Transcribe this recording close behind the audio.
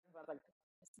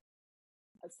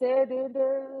say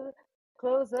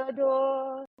close the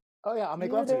door. Oh yeah, I'll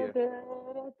make love to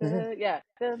you. Yeah.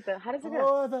 How does it go?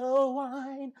 Pour the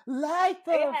wine, light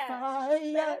the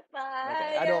Yeah.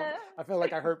 fire. Okay, I feel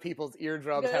like I hurt people's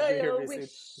eardrums having to hear me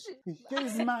sing.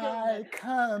 Here's my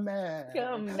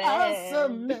command. I'll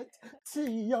submit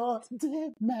to your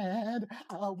demand.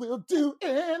 I will do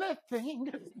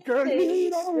anything. Girl, you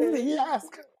need only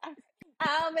ask.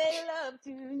 I'll make love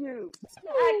to you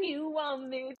like you want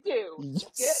me to.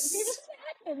 Yes.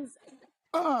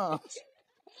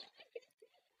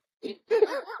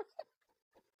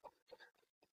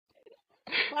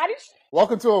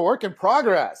 Welcome to A Work in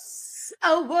Progress.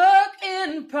 A work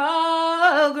in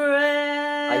progress.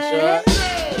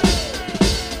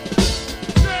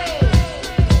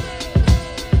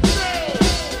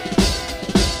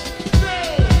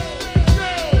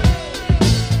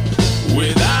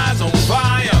 With eyes on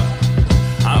fire,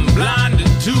 I'm blinded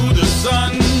to the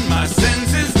sun. My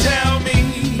senses tell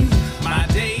me my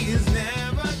day is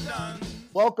never done.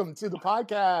 Welcome to the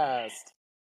podcast.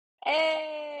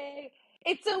 Hey,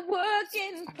 it's a work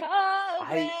in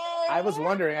progress. I was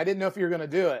wondering. I didn't know if you were going to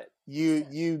do it.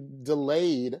 You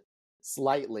delayed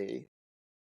slightly.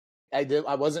 I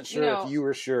wasn't sure if you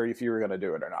were sure if you were going to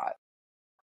do it or not.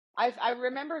 I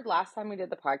remembered last time we did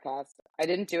the podcast, I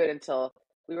didn't do it until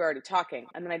we were already talking,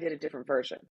 and then I did a different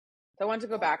version. So I wanted to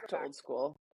go back to old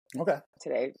school. Okay.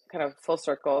 Today, kind of full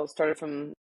circle. Started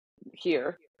from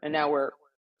here, and now we're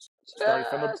started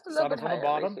from the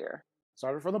bottom. Here.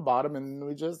 Started from the bottom, and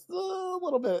we just a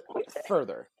little bit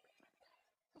further.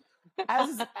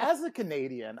 As a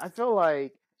Canadian, I feel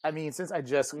like, since I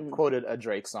just quoted a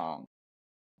Drake song,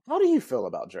 how do you feel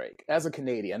about Drake as a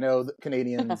Canadian? I know that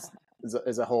Canadians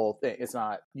is a whole thing. It's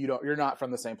not you're not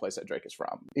from the same place that Drake is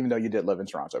from, even though you did live in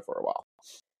Toronto for a while.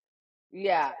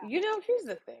 Yeah, here's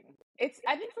the thing.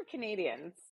 I think for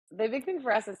Canadians, the big thing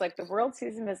for us is like the world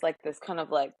sees him as like this kind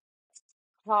of like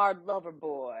hard lover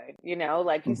boy,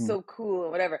 like he's so cool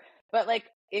and whatever. But like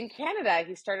in Canada,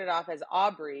 he started off as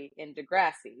Aubrey in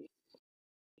Degrassi,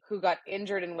 who got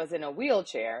injured and was in a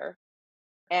wheelchair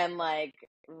and like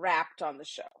rapped on the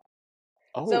show.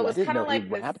 Oh, so it was kind of like he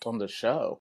rapped on the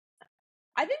show.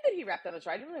 I think that he rapped on the show.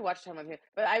 I didn't really watch time with him,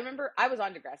 but I remember I was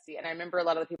on Degrassi, and I remember a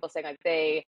lot of the people saying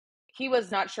like he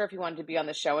was not sure if he wanted to be on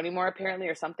the show anymore, apparently,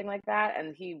 or something like that,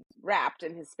 and he rapped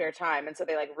in his spare time, and so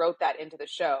they like wrote that into the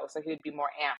show so he would be more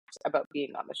amped about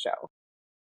being on the show.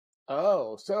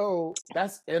 Oh, so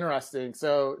that's interesting.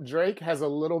 So Drake has a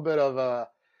little bit of a,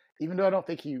 even though I don't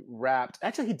think he rapped,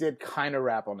 actually he did kind of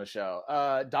rap on the show.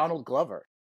 Donald Glover.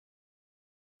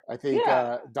 I think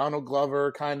Donald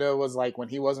Glover kind of was like when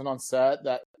he wasn't on set,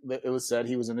 that it was said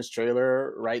he was in his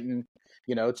trailer writing,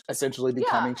 essentially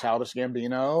becoming Childish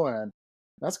Gambino, and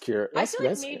that's curious. I feel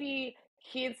like maybe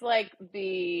he's like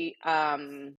the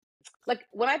like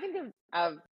when I think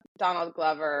of Donald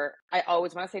Glover, I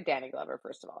always want to say Danny Glover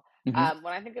first of all.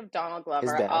 When I think of Donald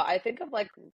Glover, I think of like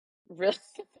really.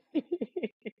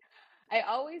 I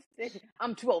always think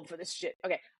I'm too old for this shit.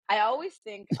 Okay, I always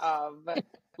think of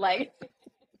like.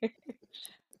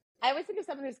 I always think of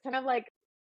someone who's kind of like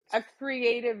a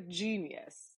creative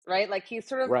genius, right? Like he's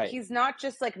sort of, he's not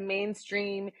just like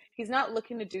mainstream. He's not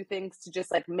looking to do things to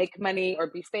just like make money or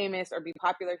be famous or be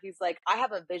popular. He's like, I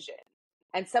have a vision.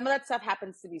 And some of that stuff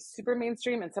happens to be super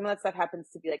mainstream, and some of that stuff happens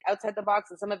to be like outside the box,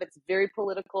 and some of it's very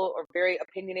political or very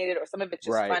opinionated, or some of it's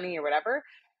just funny or whatever.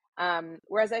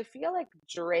 Whereas I feel like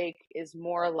Drake is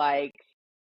more like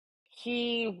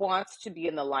he wants to be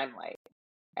in the limelight.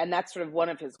 And that's sort of one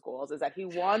of his goals, is that he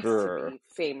wants to be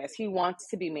famous. He wants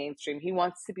to be mainstream. He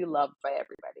wants to be loved by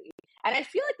everybody. And I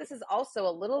feel like this is also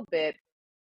a little bit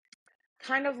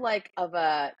kind of like of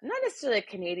a, not necessarily a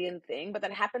Canadian thing, but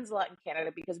that happens a lot in Canada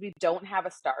because we don't have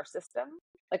a star system.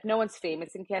 Like no one's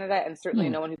famous in Canada, and certainly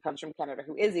no one who comes from Canada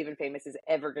who is even famous is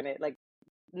ever going to, like,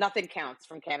 nothing counts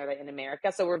from Canada in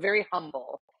America. So we're very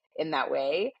humble in that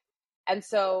way. And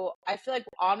so I feel like,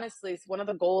 honestly, one of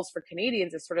the goals for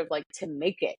Canadians is sort of like to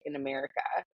make it in America,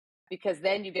 because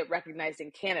then you get recognized in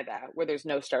Canada where there's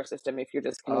no star system if you're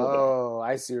just Canadian. Oh,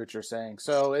 I see what you're saying.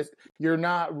 So you're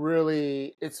not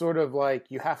really, it's sort of like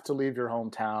you have to leave your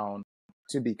hometown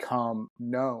to become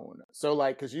known. So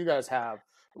like, because you guys have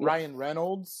Ryan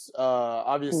Reynolds,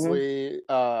 obviously,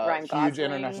 huge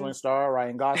international star,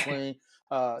 Ryan Gosling,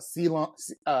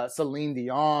 Celine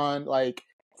Dion, like...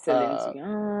 Celine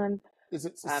Dion. Is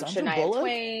it Shania Bullock?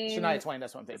 Twain? Shania Twain,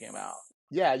 that's what I'm thinking about.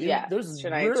 Yeah, there's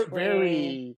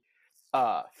very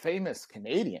famous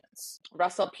Canadians.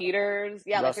 Russell Peters.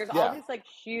 Yeah, like there's all these like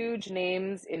huge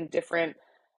names in different,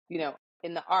 in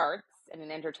the arts and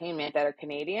in entertainment that are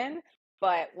Canadian.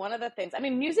 But one of the things, I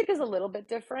mean, music is a little bit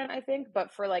different, I think,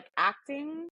 but for like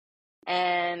acting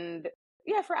and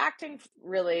yeah, for acting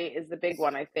really is the big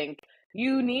one, I think.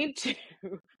 You need to,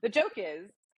 the joke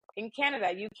is, in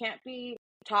Canada, you can't be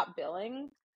top billing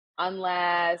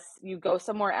unless you go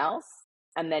somewhere else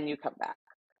and then you come back.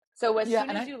 So as Yeah,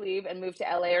 soon as you leave and move to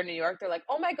LA or New York, they're like,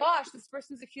 oh my gosh, this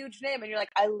person's a huge name. And you're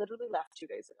like, I literally left 2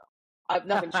 days ago.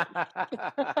 Nothing changed.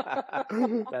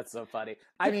 That's so funny.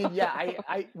 I mean, yeah,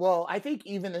 I think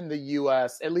even in the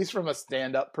US, at least from a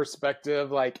stand-up perspective,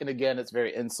 like, and again, it's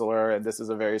very insular, and this is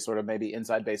a very sort of maybe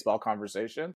inside baseball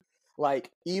conversation.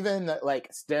 Like, even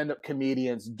like stand-up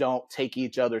comedians don't take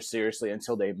each other seriously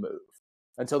until they move,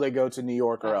 until they go to New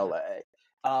York or LA.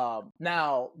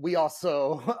 Now, we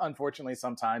also, unfortunately,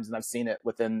 sometimes, and I've seen it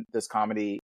within this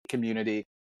comedy community,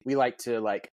 we like to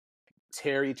like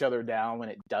tear each other down when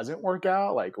it doesn't work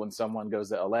out, like when someone goes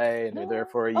to LA and they're there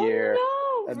for a year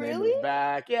and really? they move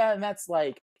back. Yeah, and that's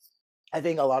like, I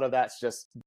think a lot of that's just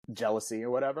jealousy or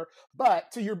whatever.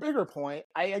 But to your bigger point,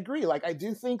 I agree. Like, I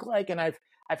do think like, and I've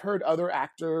heard other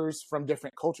actors from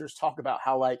different cultures talk about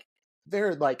how like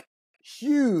they're like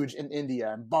huge in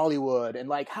India and Bollywood and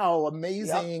like how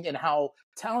amazing and how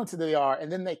talented they are, and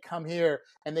then they come here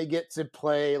and they get to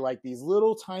play like these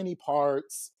little tiny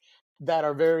parts that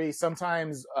are very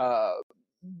sometimes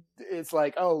it's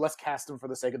like, oh, let's cast them for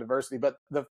the sake of diversity. But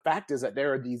the fact is that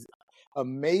there are these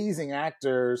amazing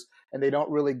actors and they don't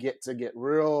really get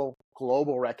real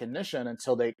global recognition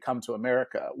until they come to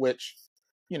America, which,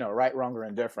 you know, right, wrong, or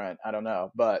indifferent, I don't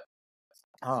know. But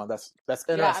that's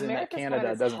interesting that Canada kind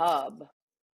of doesn't. Hub.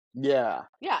 Yeah.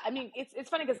 Yeah, I mean, it's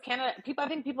funny because Canada, I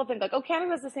think people think like, oh,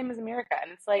 Canada's the same as America.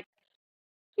 And it's like,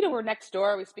 you know, we're next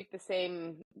door. We speak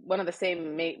one of the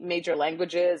same major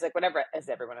languages, like whatever, as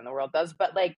everyone in the world does.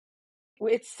 But like,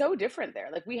 it's so different there.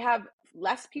 Like, we have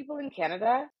less people in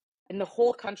Canada in the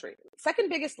whole country. Second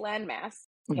biggest landmass,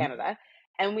 Canada.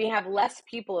 And we have less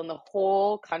people in the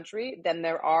whole country than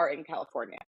there are in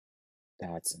California.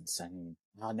 That's insane.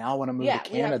 Now I want to move to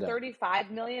Canada. We have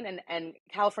 35 million and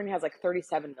California has like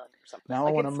 37 million or something. Now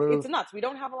like, I want to move. It's nuts. We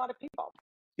don't have a lot of people.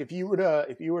 If you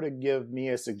were to give me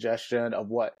a suggestion of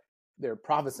what their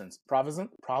provinces,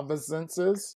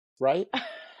 right?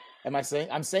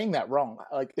 I'm saying that wrong.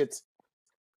 Like, it's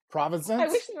provinces. I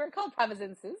wish they were called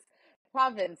provinces.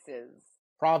 Provinces.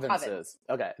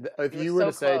 Okay. If you were so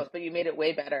to say, close, but you made it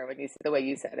way better when the way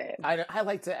you said it. I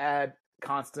like to add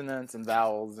consonants and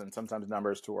vowels and sometimes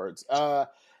numbers to words.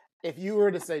 If you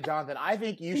were to say, Jonathan, I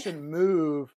think you should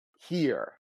move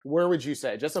here, where would you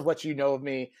say, just of what you know of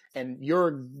me and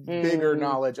your bigger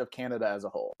knowledge of Canada as a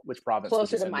whole? Which province?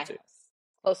 Closer would you to my house.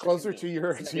 Closer to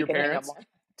your parents,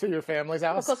 to your family's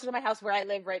house. Closer to my house where I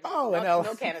live right now. Oh,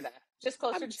 no Canada. Just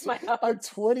closer to my house. I'm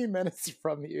 20 minutes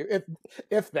from you,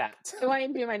 if that. I want you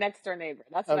to be my next door neighbor.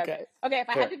 That's what okay. If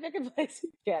I had to pick a place in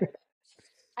Canada,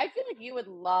 I feel like you would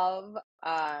love.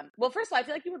 Well, first of all, I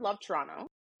feel like you would love Toronto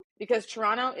because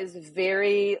Toronto is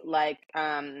very like.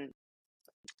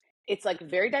 It's like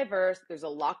very diverse. There's a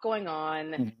lot going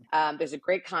on. There's a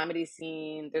great comedy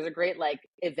scene. There's a great like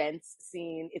events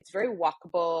scene. It's very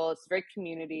walkable. It's very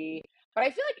community. But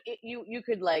I feel like you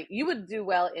would do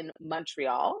well in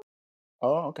Montreal.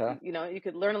 Oh, okay. You know, you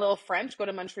could learn a little French, go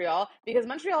to Montreal, because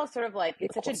Montreal is sort of like,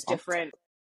 it's such a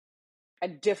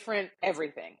different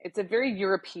everything. It's a very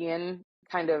European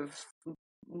kind of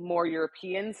more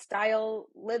European style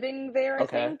living there, I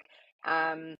think.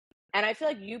 And I feel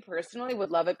like you personally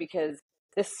would love it because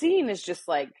the scene is just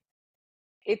like,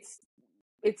 it's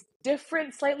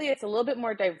different slightly. It's a little bit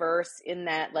more diverse in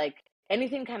that like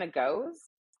anything kind of goes.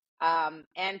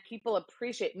 And people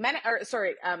appreciate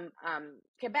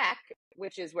Quebec,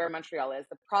 which is where Montreal is,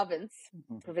 the provinces.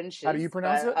 How do you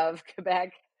pronounce it? Of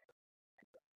Quebec.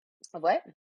 Of what?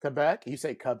 Quebec? You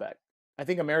say Quebec. I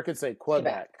think Americans say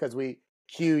Quebec because we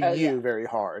Q-U very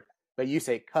hard, but you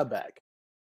say Quebec.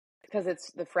 Because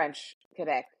it's the French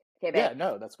Quebec. Yeah,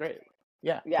 no, that's great.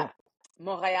 Yeah. Yeah.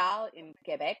 Cool. Montreal in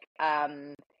Quebec.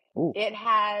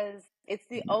 It's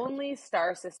the only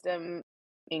star system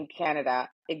in Canada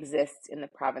exists in the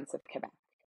province of Quebec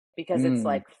because it's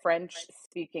like French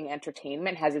speaking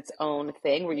entertainment has its own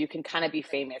thing where you can kind of be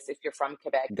famous if you're from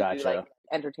Quebec. Gotcha. You do like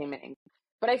entertainment.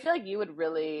 But I feel like you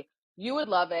would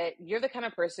love it. You're the kind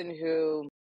of person who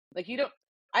like,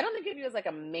 I don't think of you as like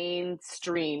a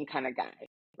mainstream kind of guy,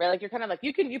 right? Like you're kind of like,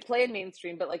 you play in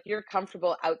mainstream, but like you're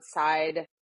comfortable outside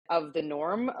of the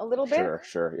norm a little bit.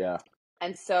 Sure. Yeah.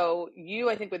 And so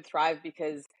I think would thrive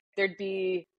because there'd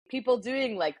be people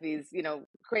doing like these, you know,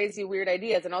 crazy, weird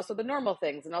ideas and also the normal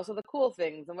things and also the cool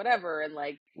things and whatever. And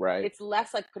like, It's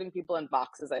less like putting people in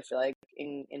boxes, I feel like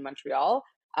in Montreal.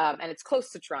 and it's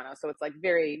close to Toronto, so it's like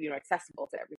very, accessible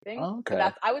to everything. Okay.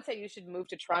 But I would say you should move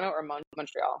to Toronto or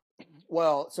Montreal.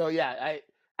 Well, so yeah,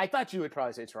 I thought you would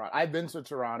probably say Toronto. I've been to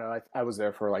Toronto. I was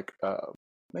there for like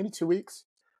maybe 2 weeks.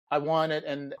 I wanted,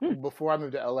 and before I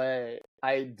moved to LA,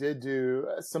 I did do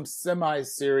some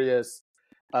semi-serious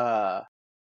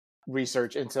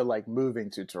research into like moving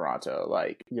to Toronto.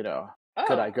 Like,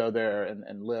 could I go there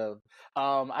and live?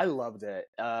 I loved it.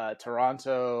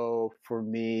 Toronto for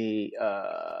me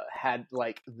had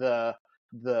like the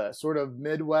sort of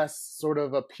Midwest sort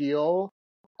of appeal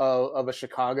of a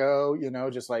Chicago,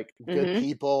 just like good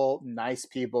people, nice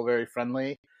people, very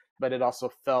friendly. But it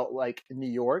also felt like New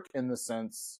York in the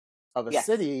sense of a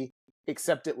city,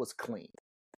 except it was clean.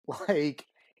 Like,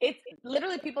 it's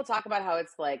literally, people talk about how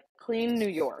it's like clean New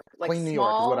York, like clean New small,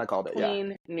 York is what I called it.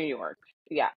 Clean New York.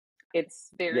 Yeah. It's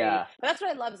very, but that's what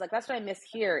I love, is like, that's what I miss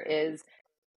here is,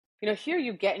 here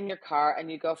you get in your car and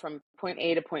you go from point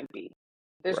A to point B.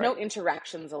 There's no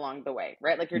interactions along the way,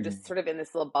 right? Like you're just sort of in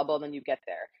this little bubble and then you get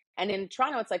there. And in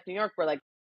Toronto, it's like New York, where like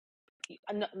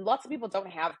lots of people don't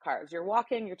have cars. You're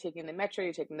walking, you're taking the metro,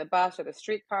 you're taking the bus or the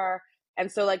streetcar.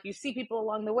 And so like you see people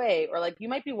along the way, or like you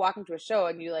might be walking to a show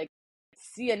and you like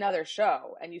see another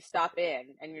show and you stop in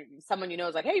and someone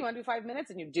is like, hey, you want to do 5 minutes?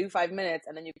 And you do 5 minutes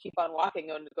and then you keep on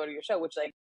walking and go to your show, which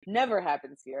like never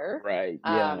happens here. Right.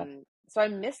 Yeah. So I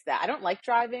miss that. I don't like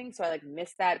driving, so I like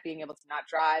miss that, being able to not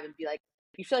drive and be like,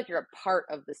 you feel like you're a part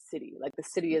of the city. Like the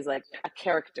city is like a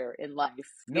character in life,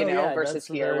 versus that's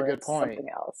here a very where good it's point. something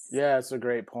else. Yeah, it's a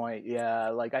great point. Yeah,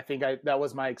 like I think that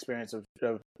was my experience of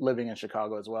living in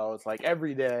Chicago as well. It's like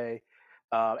every day,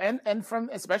 and from,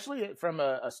 especially from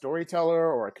a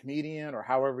storyteller or a comedian or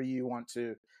however you want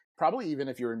to, probably even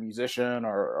if you're a musician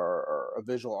or a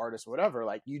visual artist or whatever,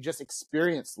 like you just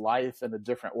experience life in a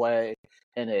different way,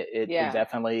 and it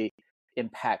definitely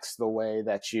impacts the way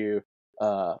that you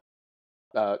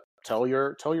tell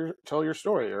your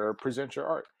story or present your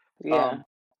art. Yeah.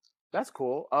 That's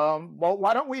cool. Well,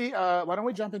 why don't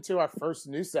we jump into our first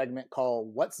news segment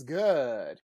called "What's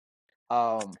Good"?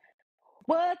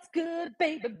 What's good,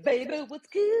 baby? What's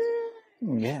good?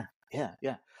 Yeah.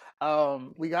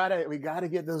 We gotta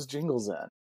get those jingles in.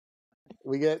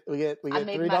 We get I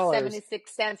made $3. my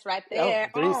 76 cents right there.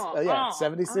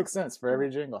 76 cents for every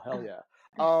jingle. Hell yeah.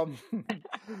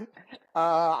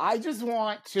 I just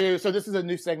want to, so this is a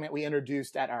new segment we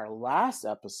introduced at our last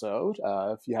episode.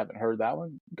 If you haven't heard that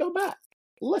one, go back,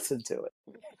 listen to it.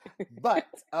 But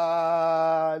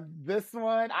this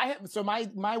one,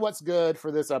 my what's good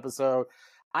for this episode,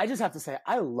 I just have to say,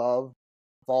 I love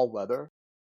fall weather.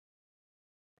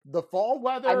 The fall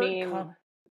weather. I mean,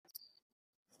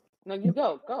 no, you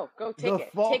go,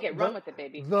 take it, run with it,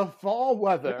 baby. The fall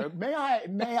weather. May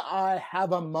I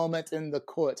have a moment in the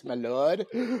court, my lord?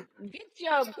 Get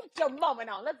your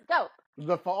moment on. Let's go.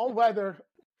 The fall weather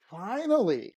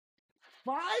finally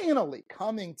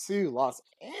coming to Los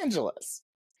Angeles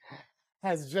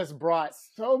has just brought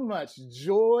so much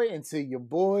joy into your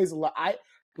boys' life.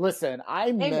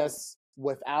 I miss,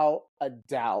 without a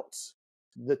doubt,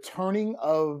 the turning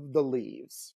of the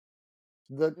leaves.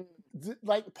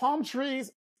 Like palm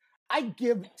trees, I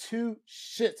give 2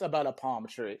 shits about a palm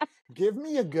tree. Give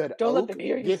me a good Don't oak. let them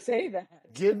hear you say that.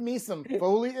 Give me some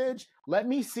foliage. Let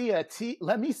me see a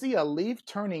leaf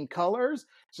turning colors,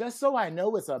 just so I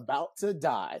know it's about to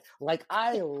die. Like,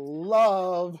 I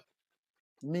love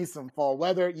me some fall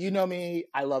weather. You know me,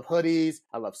 I love hoodies,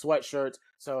 I love sweatshirts.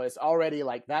 So it's already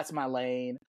like, that's my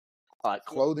lane.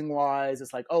 Clothing wise,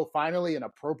 it's like, oh, finally an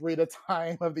appropriate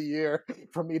time of the year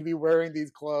for me to be wearing these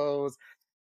clothes.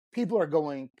 People are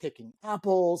going picking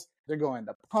apples. They're going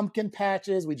to pumpkin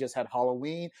patches. We just had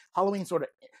Halloween. Halloween sort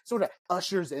of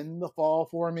ushers in the fall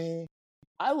for me.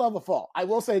 I love a fall. I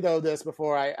will say though this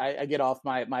before I get off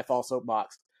my fall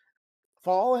soapbox.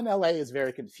 Fall in LA is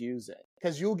very confusing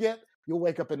because you'll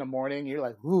wake up in the morning and you're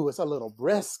like, ooh, it's a little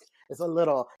brisk.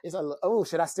 Oh,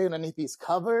 should I stay underneath these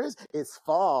covers? It's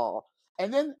fall.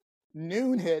 And then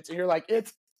noon hits and you're like,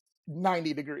 it's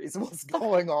 90 degrees. What's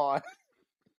going on?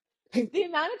 The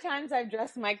amount of times I've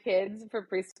dressed my kids for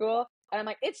preschool and I'm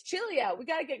like, it's chilly out. We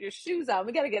got to get your shoes on.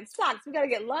 We got to get socks. We got to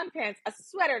get long pants, a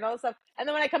sweater and all this stuff. And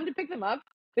then when I come to pick them up,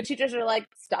 the teachers are like,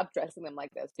 stop dressing them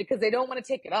like this because they don't want to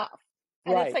take it off.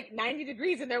 And it's like 90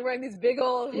 degrees and they're wearing these big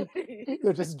old hoodies.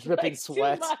 They're just dripping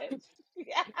sweat. Too much.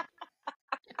 Yeah.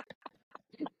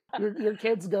 Your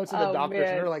kids go to the doctors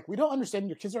and they're like, we don't understand.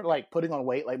 Your kids aren't like putting on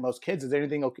weight like most kids. Is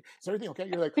everything okay? Is everything okay?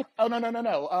 You're like, oh,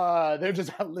 no. They're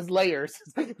just layers.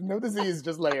 No disease,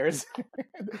 just layers.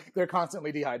 They're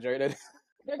constantly dehydrated.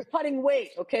 They're cutting weight,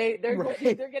 okay? They're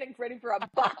getting ready for a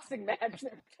boxing match.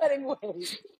 They're cutting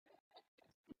weight.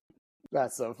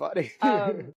 That's so funny.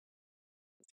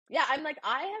 Yeah, I'm like,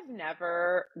 I have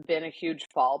never been a huge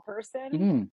fall person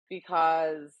Mm,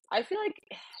 because I feel like,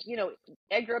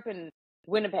 I grew up in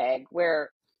Winnipeg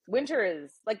where winter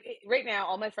is like right now,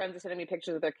 all my friends are sending me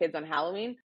pictures of their kids on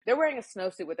Halloween. They're wearing a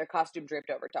snowsuit with their costume draped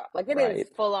over top. Like it is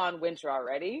right. full on winter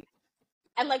already.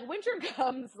 And like winter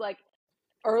comes like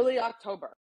early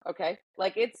October. Okay.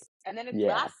 Like and then it Yeah.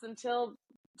 lasts until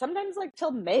sometimes like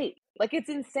till May. Like it's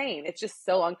insane. It's just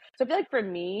so long. So I feel like for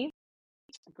me,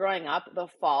 growing up, the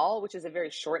fall, which is a very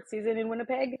short season in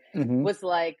Winnipeg, Hmm. was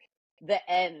like the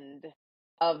end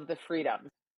of the freedom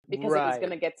because it was going Right.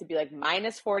 to get to be like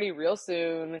 -40 real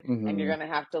soon. And you're Hmm. going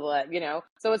to have to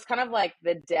so it's kind of like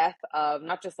the death of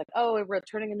not just like, oh, we're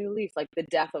turning a new leaf, like the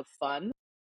death of fun.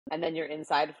 And then you're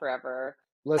inside forever.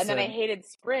 And then I Listen, hated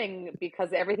spring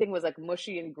because everything was like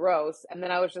mushy and gross. And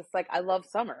then I was just like, I love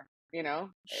summer,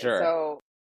 sure. So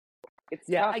it's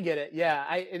Yeah, tough. I get it. Yeah,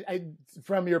 I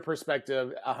from your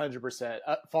perspective, 100%.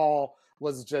 Fall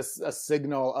was just a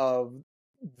signal of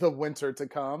the winter to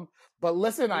come. But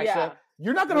listen, Aisha, Yeah.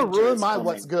 you're not going to Winter ruin is my coming.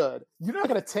 what's good. You're not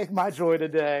going to take my joy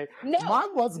today. No, My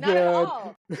what's not at good.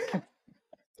 all.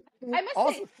 I must say,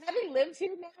 Also, having lived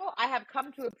here now, I have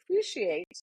come to appreciate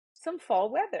some fall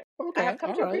weather. I have okay, come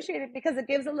all to right. appreciate it because it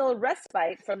gives a little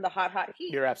respite from the hot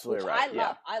heat, You're which absolutely right. I Yeah.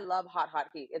 love. I love hot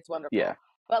heat. It's wonderful. Yeah.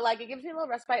 But like, it gives me a little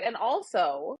respite, and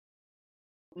also,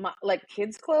 like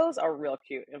kids' clothes are real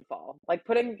cute in fall. Like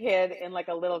putting a kid in like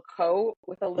a little coat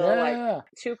with a little like Yeah.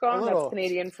 toque A on. That's little.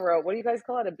 Canadian for a, what do you guys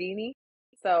call it? A beanie.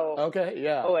 So, Okay,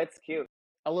 yeah. oh, it's cute.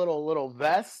 A little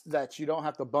vest that you don't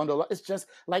have to bundle up. It's just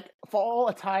like fall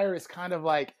attire is kind of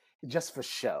like just for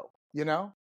show, you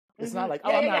know? It's not like,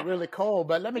 oh, I'm not really cold,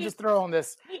 but let me just throw on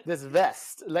this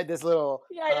vest, like this little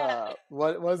Yeah.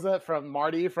 what was it from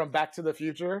Marty from Back to the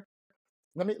Future?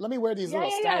 Let me wear these little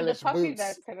Yeah, the stylish puffy boots.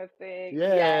 vest kind of thing.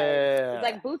 Yes. It's Yeah.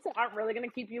 like boots that aren't really going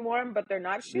to keep you warm, but they're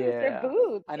not shoes, they're Yeah.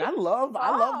 boots. And It's I love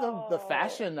the fall.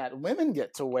 fashion that women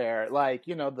get to wear, like,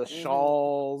 the Hmm.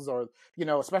 shawls or,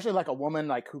 especially like a woman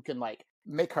like who can like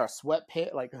make her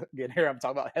sweatpants, like again, here I'm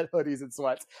talking about head hoodies and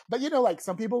sweats. But like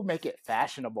some people make it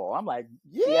fashionable. I'm like,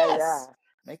 Yeah. yes,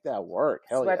 make that work.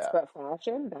 Hell Sweats yeah. but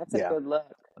fashion. That's a Yeah. good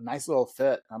look. A nice little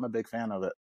fit. I'm a big fan of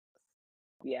it.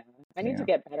 Yeah. I need to Yeah.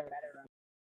 get better at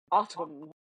autumn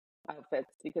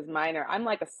outfits because I'm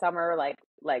like a summer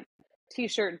like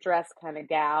t-shirt dress kind of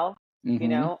gal,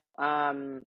 Mm-hmm.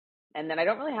 and then I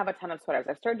don't really have a ton of sweaters.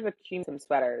 I've started to accumulate some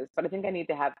sweaters, but I think I need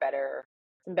to have better,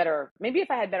 maybe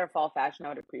if I had better fall fashion, I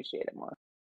would appreciate it more.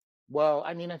 Well,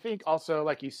 I mean, I think also,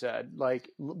 like you said, like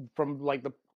from like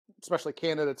especially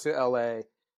Canada to LA,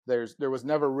 there was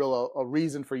never real a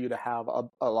reason for you to have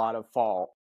a lot of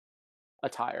fall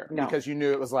attire No. because you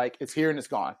knew it was like it's here and it's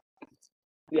gone.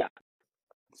 Yeah.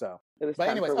 So, It was but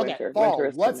time anyways, for okay, winter. fall. Winter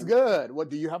is What's coming. good? What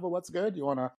do you have? A what's good? You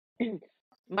wanna?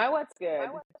 My what's good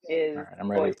All is right, I'm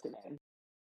ready. Boyz II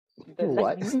Men.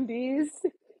 What?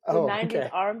 The Oh, 90s okay.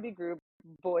 R&B group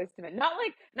Boyz II Men.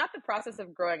 Not the process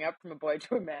of growing up from a boy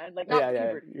to a man, like Yeah, not yeah.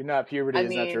 puberty. You're not puberty. I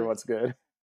Is not your mean, what's good.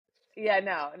 yeah,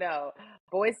 no.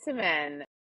 Boyz II Men.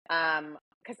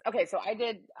 Because okay, so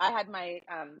I had my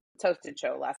Toasted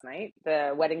show last night,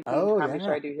 the wedding themed Oh comedy show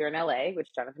yeah. I do here in LA, which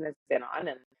Jonathan has been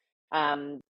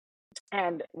on,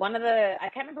 and one of the, I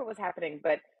can't remember what was happening,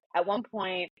 but at one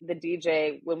point the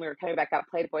DJ, when we were coming back up,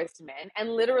 played Boyz II Men, and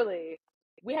literally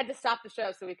we had to stop the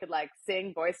show so we could like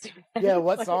sing Boyz II Men. Yeah.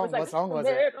 What Like it was song? like What song was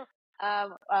it?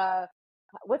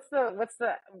 what's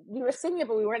the we were singing it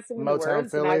but we weren't singing the Motown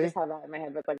words, and now I just Philly. have that in my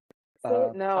head, but like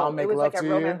I'll no, it make was love like a to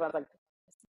romance you. one, like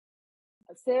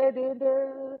say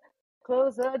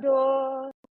close the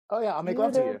door. Oh yeah, I'll make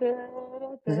love to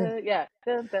you. Yeah.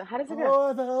 How does it go?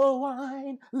 Pour the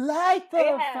wine, light the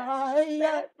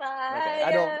Yeah. fire.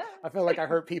 Okay, I feel like I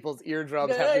hurt people's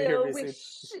eardrums Girl, after you hear your me sing.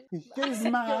 wish Here's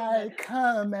my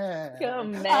command.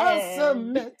 command. I'll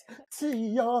submit to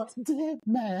your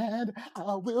demand.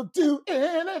 I will do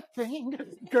anything.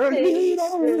 Girl, you need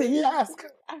only ask.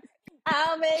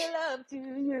 I'll make love to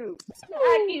you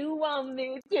like you want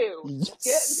me to.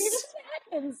 Yes. See, this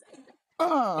happens.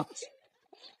 Uh.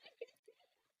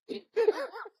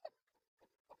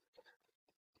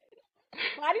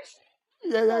 Why did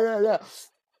Yeah.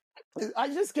 I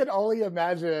just can only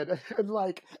imagine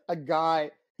like a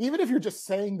guy, even if you're just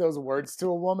saying those words to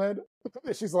a woman,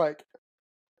 she's like,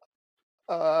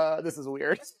 this is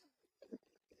weird.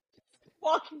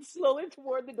 walking slowly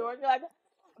toward the door and you're like,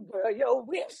 girl, your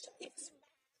wish is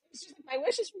my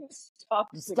wish is for you to stop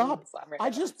singing Stop. the song right I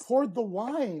now. just poured the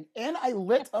wine and I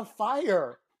lit a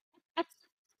fire.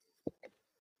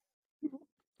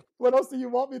 What else do you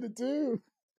want me to do?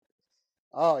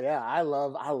 Oh yeah, I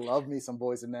love me some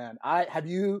Boys and Men. Have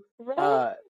you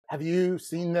Right?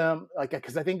 seen them? Like,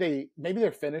 because I think maybe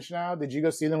they're finished now. Did you go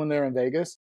see them when they were in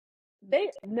Vegas?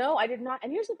 No, I did not.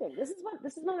 And here's the thing. This is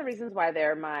one of the reasons why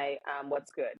they're my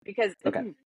what's good. Because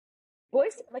Okay,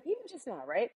 Boys, like even just now,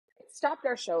 right? It stopped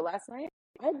our show last night.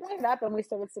 I brought it up and we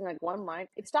started singing like one line.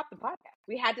 It stopped the podcast.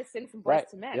 We had to sing some Boys right,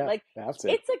 to Men. yeah, Like you have to.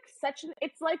 it's like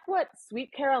it's like what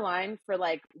Sweet Caroline for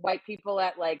like white people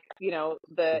at like,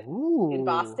 the in Ooh,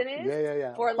 Boston is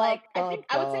yeah. for like Pop, I think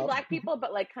pop, I would say pop. black people,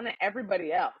 but like kind of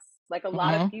everybody else. Like a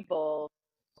lot of Mm-hmm. people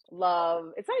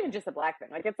love it's not even just a black thing.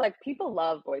 Like it's like people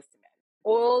love Boys to Men.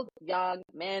 Old, young,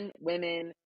 men,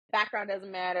 women, background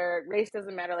doesn't matter, race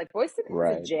doesn't matter. Like Boys to Men is a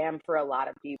Right. jam for a lot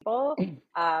of people.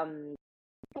 And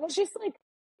it's just like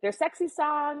they're sexy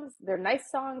songs, they're nice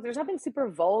songs. There's nothing super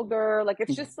vulgar. Like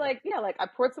it's just like, yeah, like I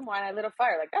poured some wine, I lit a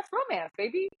fire. Like that's romance,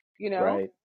 baby. You know? Right.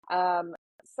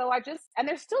 So and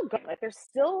they're still good. Like they're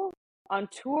still on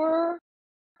tour.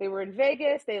 They were in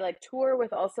Vegas. They like tour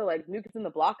with also like New Kids on the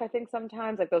Block, I think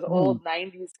sometimes, like those Mm, old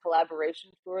 90s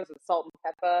collaboration tours with Salt and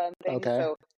Peppa and things. okay.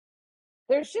 So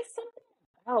there's just something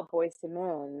about Boyz II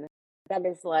Men that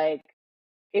is like,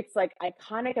 it's like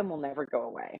iconic and will never go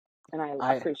away. And I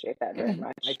I appreciate that very I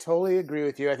much. totally agree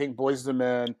with you. I think Boys to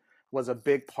Men was a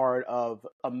big part of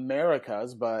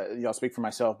America's, but I'll speak for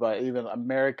myself, but even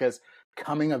America's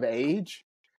coming of age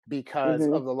because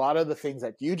Mm-hmm. of a lot of the things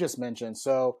that you just mentioned.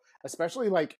 So especially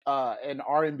like in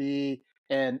R&B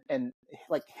and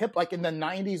like like in the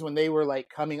 90s when they were like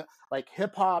coming like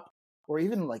hip hop or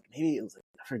even like maybe it was like,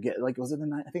 I forget, like was it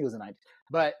I think it was the 90s.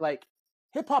 But like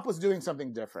hip hop was doing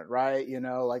something different, right?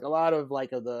 Like a lot of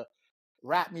like of the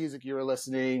rap music you were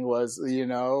listening was,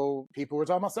 people were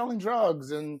talking about selling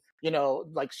drugs and,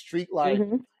 like street life.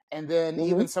 Mm-hmm. And then Mm-hmm.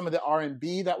 even some of the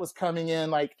R&B that was coming in,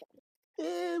 like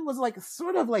it was like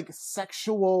sort of like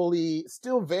sexually,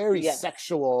 still very Yes.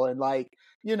 sexual. And like,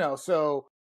 so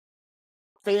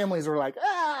families were like,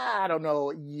 I don't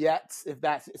know yet if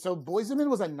that's so. Boyz II Men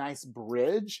was a nice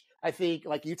bridge. I think,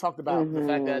 like you talked about the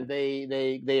fact Mm-hmm. that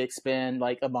they expand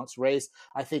like amongst race.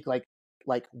 I think like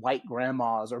white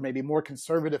grandmas or maybe more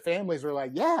conservative families were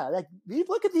like, yeah, like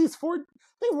look at these four.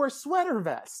 They wear sweater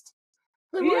vests.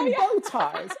 They're Yeah, wearing yeah. bow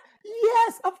ties.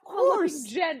 Yes, of Well looking course.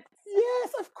 gents.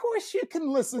 Yes, of course you can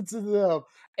listen to them.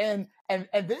 And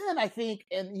then I think,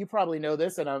 and you probably know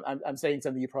this, and I'm saying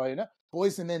something you probably know.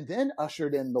 Boys and Men then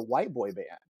ushered in the white boy band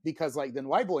because like then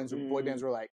boy bands were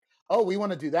like, oh, we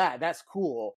want to do that. That's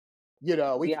cool.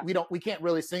 Yeah. We can't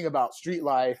really sing about street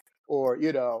life or we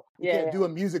Yeah, can't do a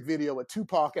music video with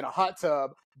Tupac in a hot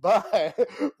tub, but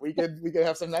we can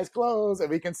have some nice clothes and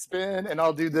we can spin and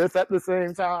I'll do this at the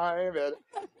same time and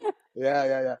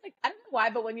yeah. Like I don't know why,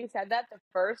 but when you said that, the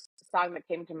first song that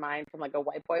came to mind from like a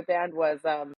white boy band was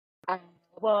I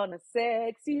wanna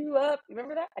sex you up. You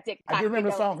remember that? I take I do remember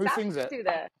the cocktails song. Who shots sings it? to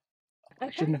the I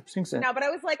shouldn't have sing it. No, but I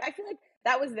was like, I feel like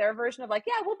that was their version of like,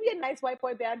 yeah, we'll be a nice white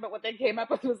boy band, but what they came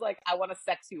up with was like, I want to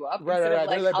sex you up Right. instead of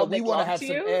They're like, like, I'll but we make want to love have to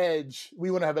some you. edge.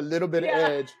 We want to have a little bit of Yeah.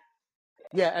 edge.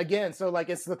 Yeah. Again, so like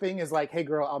it's the thing is like, hey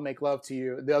girl, I'll make love to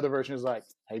you. The other version is like,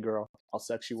 hey girl, I'll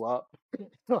sex you up.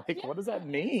 Like, Yeah. what does that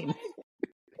mean?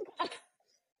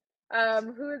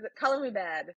 Who is it? Color Me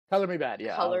Bad. Color Me Bad.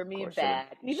 Yeah. Color Of Me course, Bad.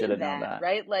 should Even have known that, that.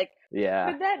 right? Like,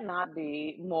 Yeah. could that not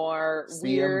be more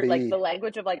weird? CMB. Like the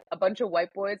language of like a bunch of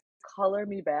white boys, color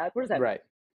me bad. What does that mean? Right.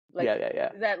 Like,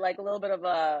 Yeah. is that like a little bit of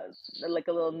like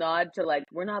a little nod to like,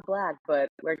 we're not black, but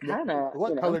we're kind of,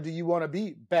 What color do you want to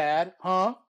be? Bad,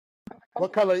 huh?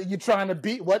 What color are you trying to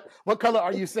be? What color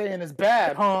are you saying is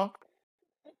bad, huh?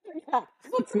 Yeah,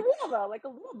 well, for real though, like a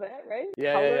little bit, right?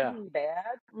 Yeah, Color yeah. me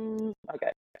bad.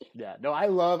 Okay. Yeah. No, I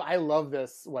love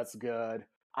this. What's good?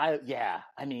 I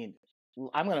mean,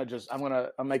 I'm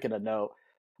making a note.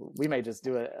 We may just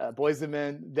do a Boys and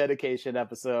Men dedication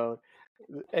episode,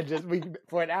 and just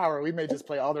for an hour we may just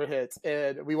play all their hits,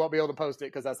 and we won't be able to post it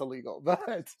because that's illegal. But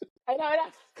I know.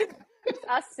 It's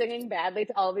us singing badly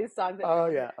to all these songs. oh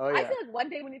yeah. I feel like one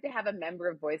day we need to have a member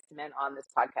of Boyz II Men on this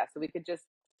podcast, so we could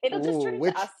it'll just Ooh, turn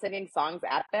into us singing songs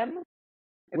at them.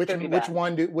 Which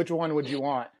one would you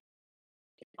want?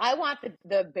 I want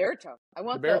the baritone. I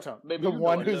want the baritone. The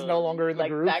one who's no longer in the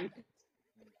group. Is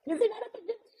he not at the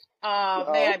group?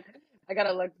 Oh man, I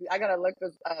gotta look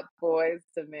this up. Boyz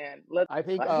II Men. I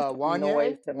think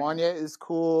Wanya is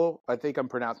cool. I think I'm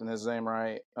pronouncing his name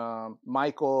right.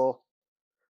 Michael.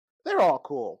 They're all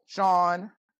cool.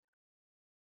 Sean.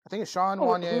 I think it's Sean,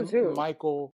 Wanya,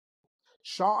 Michael.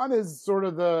 Sean is sort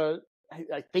of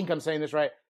I think I'm saying this right.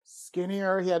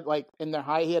 Skinnier. He had like in their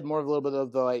height, he had more of a little bit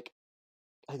of the like.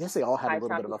 I guess they all had a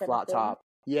little bit of a flat top.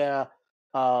 Yeah.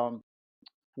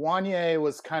 Wanye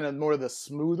was kind of more the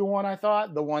smoother one, I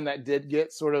thought. The one that did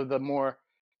get sort of the more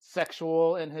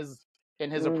sexual in his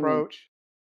approach.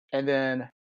 And then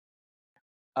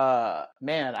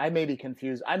man, I may be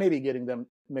confused. I may be getting them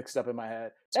mixed up in my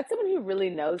head. That's someone who really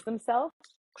knows themselves,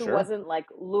 who Sure. wasn't like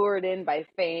lured in by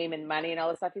fame and money and all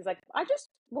this stuff. He's like, I just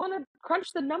want to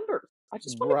crunch the numbers. I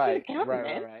just want to be an accountant,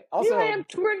 man. Right. Also, here I am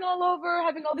touring all over,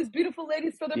 having all these beautiful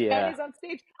ladies throw their panties on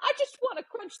stage. I just want to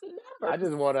crunch the numbers.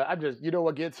 you know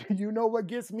what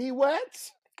gets me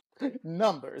wet?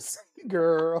 Numbers,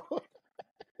 girl. Do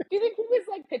you think he was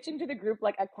like pitching to the group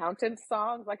like accountant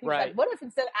songs? Like he's like, what if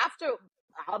instead after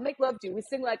I'll make love to you, we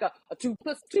sing like a 2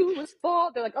 + 2 is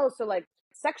 4? They're like, oh, so like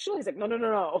sexual? He's like,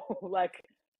 no. Like,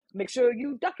 make sure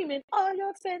you document all your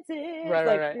expenses. Right.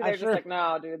 They're just like,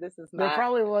 no, dude, this is not. There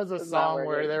probably was a song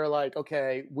where they were like,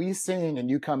 okay, we sing and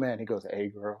you come in. He goes, hey,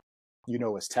 girl, you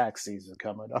know it's tax season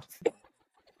coming up.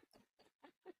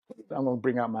 I'm going to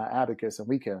bring out my abacus and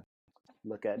we can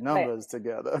look at numbers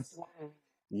together.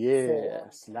 Yeah,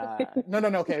 slide. No.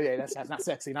 Okay, yeah, that's not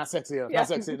sexy. Not sexy enough. Not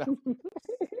sexy enough.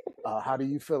 How do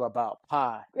you feel about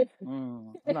pie?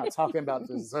 I'm not talking about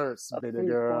desserts, baby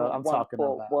girl. I'm talking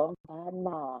about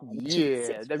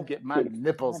them get my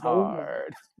nipples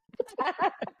hard.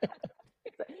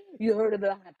 You heard of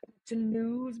the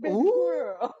hypotenuse, baby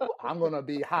girl? I'm gonna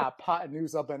be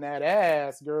hypotenuse up in that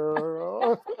ass,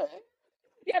 girl.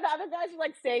 Yeah, the other guys are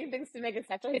like saying things to make it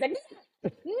sexual. He's like,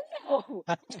 no,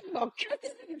 I'm gonna cut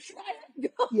this and try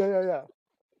it. Yeah.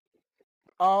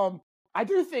 I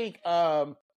do think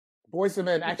Boyz II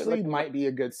Men actually might be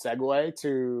a good segue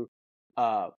to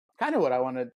kind of what I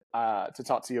wanted to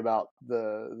talk to you about,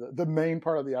 the main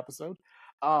part of the episode.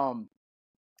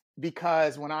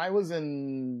 Because when I was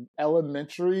in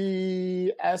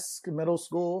elementary-esque middle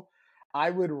school,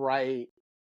 I would write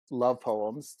love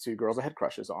poems to girls I had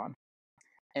crushes on.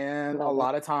 And a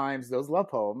lot of times those love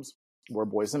poems were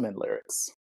Boyz II Men lyrics.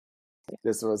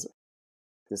 This was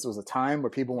a time where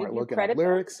people weren't looking at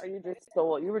lyrics. Or you just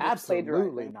stole? You were just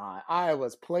absolutely not. I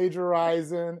was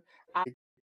plagiarizing.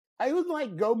 I would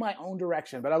like go my own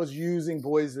direction, but I was using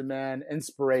Boyz II Men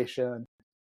inspiration,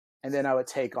 and then I would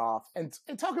take off and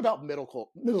talk about middle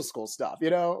school stuff.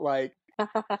 You know, like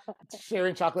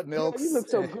sharing chocolate milk. You look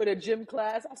so good at gym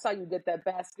class. I saw you get that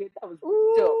basket. That was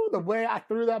dope. The way I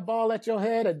threw that ball at your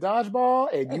head at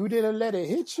dodgeball, and you didn't let it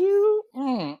hit you.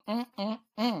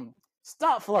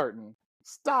 Stop flirting.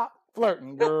 Stop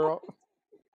flirting, girl.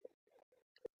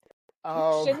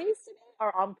 Shimmies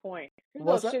are on point.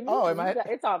 What's that? Oh, am I?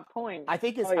 It's on point. I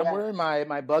think I'm wearing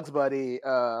my Bugs Bunny.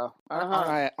 Aren't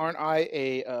I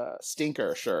a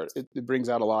stinker shirt? It brings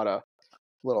out a lot of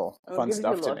little fun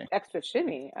stuff to me. Extra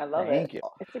shimmy. I love it. Thank you.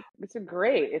 It's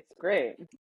great.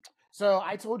 So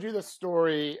I told you the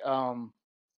story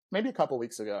maybe a couple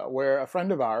weeks ago, where a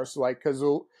friend of ours, because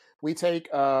we take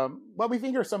what we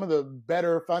think are some of the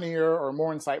better, funnier, or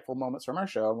more insightful moments from our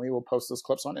show, and we will post those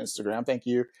clips on Instagram. Thank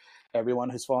you, everyone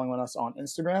who's following us on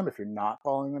Instagram. If you're not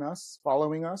following us,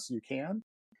 you can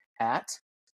at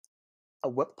A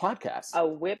Whip Podcast. A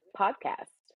Whip Podcast.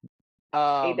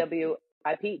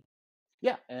 AWIP.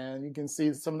 Yeah, and you can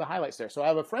see some of the highlights there. So I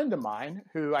have a friend of mine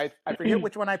who I forget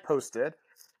which one I posted,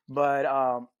 but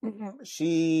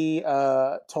she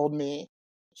told me,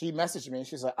 she messaged me, and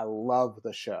she's like, I love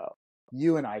the show.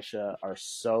 You and Aisha are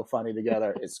so funny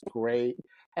together. It's great.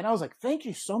 And I was like, thank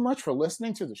you so much for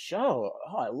listening to the show.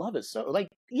 Oh, I love it. So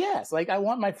yes, I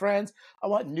want my friends, I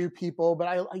want new people, but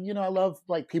I love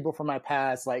people from my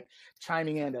past,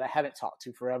 chiming in that I haven't talked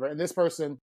to forever. And this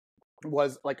person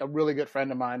was a really good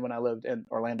friend of mine when I lived in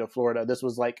Orlando, Florida. This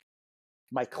was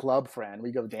my club friend.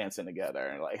 We go dancing together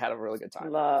and had a really good time.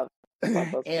 Love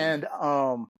and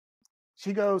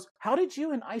she goes, how did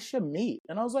you and Aisha meet?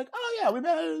 And I was like, oh yeah, we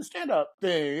met at a stand-up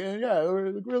thing. And yeah,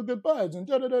 we're real good buds and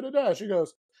da-da-da-da-da. She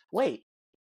goes, wait,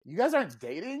 you guys aren't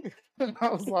dating? And I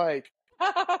was like,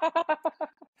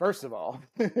 first of all,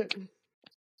 you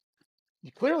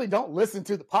clearly don't listen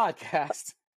to the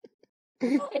podcast.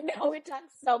 I know, we talk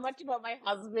so much about my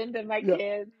husband and my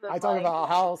kids. And I talk about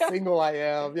how single I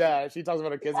am. Yeah, she talks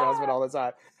about her kids and husband all the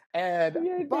time. But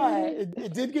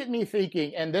it did get me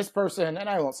thinking, and this person, and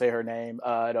I won't say her name,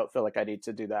 I don't feel like I need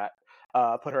to do that,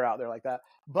 put her out there like that.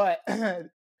 But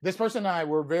this person and I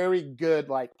were very good,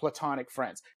 platonic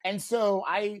friends. And so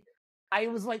I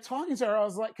was talking to her, I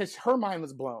was because her mind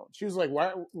was blown. She was like,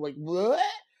 what? What?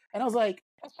 And I was like,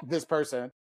 this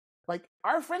person.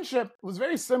 Our friendship was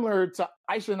very similar to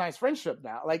Aisha and I's friendship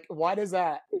now. Why does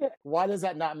that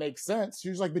not make sense? She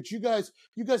was like, but you guys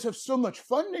have so much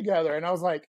fun together. And I was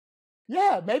like,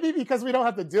 yeah, maybe because we don't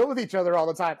have to deal with each other all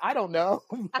the time. I don't know.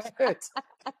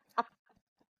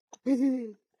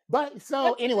 But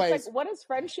so, It's anyways, like, what is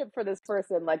friendship for this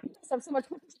person? Like, you guys have so much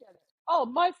fun together. Oh,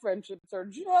 my friendships are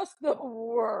just the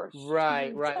worst.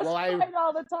 right. We just Well, fight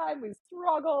all the time. We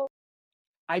struggle.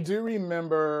 I do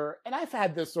remember, and I've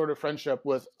had this sort of friendship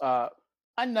with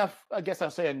enough, I guess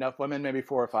I'll say enough women, maybe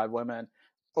 4 or 5 women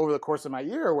over the course of my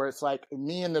year, where it's like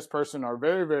me and this person are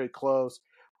very, very close.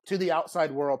 To the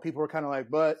outside world, people were kind of like,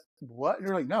 but what? And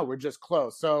you're like, no, we're just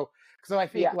close. So I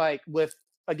think like with,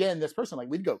 again, this person, like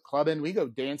we'd go clubbing, we go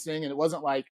dancing, and it wasn't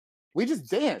like, we just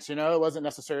danced, you know, it wasn't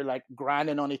necessarily like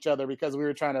grinding on each other because we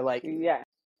were trying to like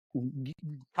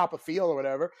top a feel or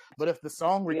whatever. But if the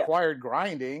song required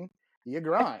grinding, you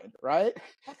grind, right?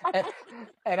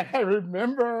 and I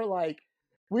remember like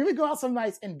we would go out some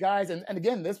nights and guys, and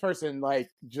again, this person like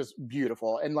just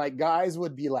beautiful, and like guys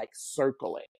would be like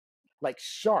circling like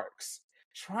sharks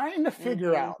trying to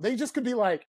figure out. They just could be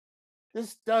like,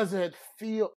 this doesn't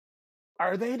feel,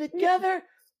 are they together?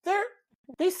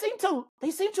 They seem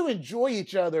to enjoy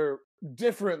each other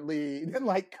differently than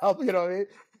like couple, you know what I mean?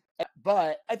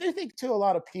 But I do think to a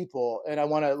lot of people, and I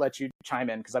want to let you chime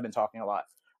in because I've been talking a lot.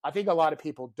 I think a lot of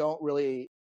people don't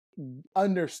really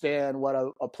understand what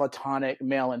a platonic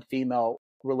male and female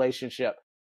relationship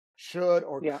should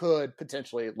or could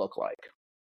potentially look like.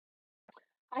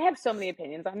 I have so many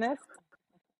opinions on this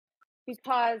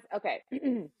because, okay,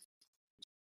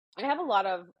 I have a lot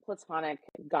of platonic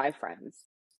guy friends,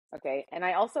 okay, and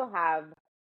I also have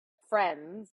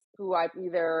friends who I've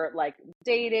either like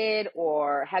dated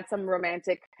or had some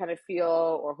romantic kind of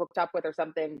feel or hooked up with or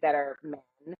something that are men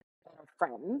that are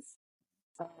friends,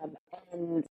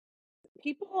 and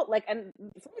people like, and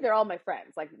for me, they're all my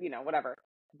friends, like, you know, whatever.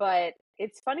 But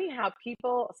it's funny how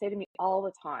people say to me all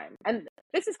the time, and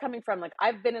this is coming from like,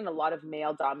 I've been in a lot of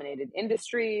male dominated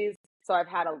industries. So I've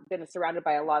been surrounded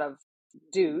by a lot of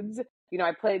dudes. You know,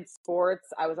 I played sports.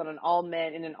 I was on an all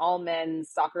men's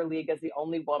soccer league as the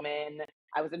only woman.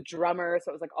 I was a drummer.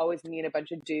 So it was like always me and a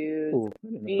bunch of dudes.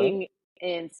 Being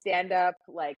in stand up,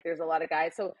 like there's a lot of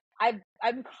guys. So I'm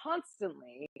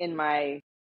constantly in my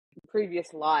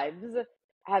previous lives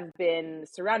have been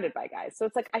surrounded by guys. So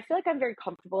it's like, I feel like I'm very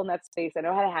comfortable in that space. I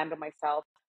know how to handle myself.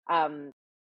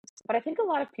 But I think a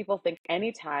lot of people think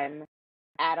anytime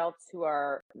adults who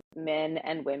are men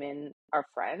and women are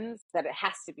friends, that it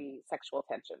has to be sexual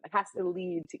tension. It has to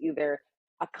lead to either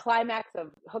a climax of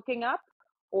hooking up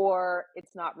or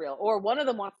it's not real. Or one of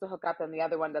them wants to hook up and the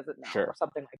other one doesn't know or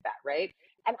something like that, right?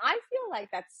 And I feel like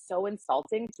that's so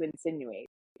insulting to insinuate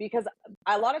because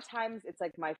a lot of times it's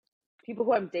like my people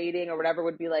who I'm dating or whatever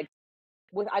would be like,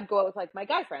 I'd go out with like my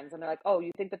guy friends and they're like, oh,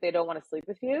 you think that they don't want to sleep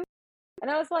with you?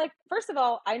 And I was like, first of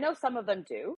all, I know some of them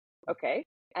do. Okay.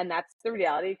 And that's the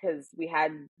reality because we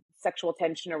had sexual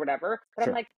tension or whatever. But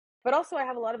I'm like, but also I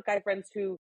have a lot of guy friends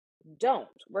who don't.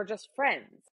 We're just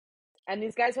friends. And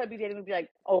these guys who I'd be dating would be like,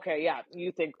 okay, yeah,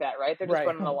 you think that, right? They're just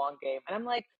running a long game. And I'm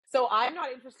like, so I'm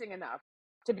not interesting enough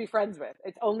to be friends with.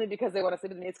 It's only because they want to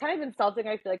sleep with me. It's kind of insulting,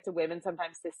 I feel like, to women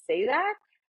sometimes to say that.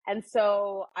 And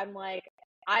so I'm like,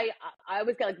 I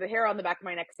always get like the hair on the back of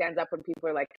my neck stands up when people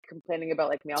are like complaining about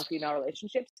like male-female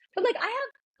relationships. But like I have,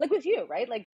 like with you, right?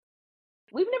 Like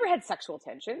we've never had sexual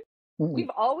tension.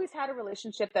 We've always had a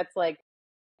relationship that's like,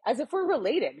 as if we're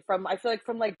related from, I feel like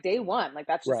from like day one, like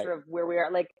that's just sort of where we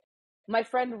are. Like my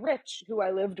friend Rich, who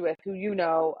I lived with, who, you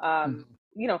know,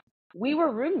 we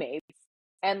were roommates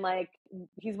and like,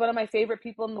 he's one of my favorite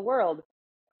people in the world.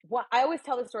 What I always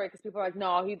tell the story because people are like,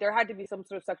 no, there had to be some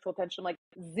sort of sexual tension, like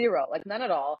zero, like none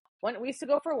at all. We used to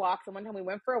go for walks, and one time we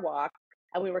went for a walk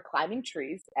and we were climbing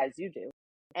trees, as you do.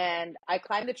 And I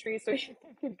climbed the tree so he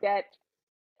could get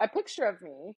a picture of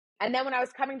me. And then when I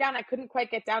was coming down, I couldn't quite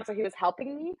get down, so he was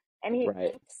helping me. And he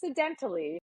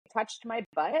accidentally touched my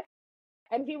butt.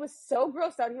 And he was so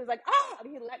grossed out. He was like, ah,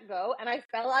 and he let go. And I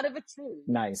fell out of a tree.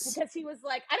 Nice. Because he was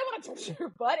like, I don't want to touch your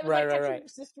butt. It was like touching your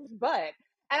sister's butt.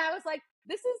 And I was like,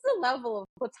 this is the level of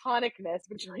platonicness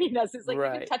between us. It's like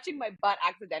even touching my butt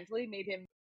accidentally made him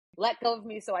let go of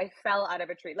me. So I fell out of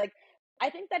a tree. Like, I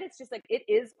think that it's just like, it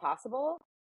is possible.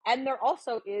 And there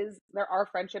are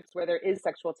friendships where there is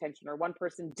sexual tension, or one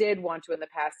person did want to in the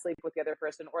past sleep with the other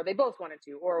person, or they both wanted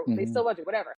to, or they still want to,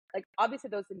 whatever. Like, obviously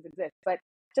those things exist, but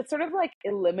to sort of like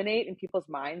eliminate in people's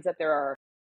minds that there are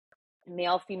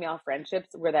male-female friendships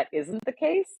where that isn't the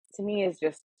case, to me is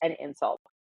just an insult.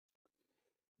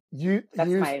 That's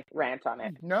my rant on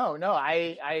it. No,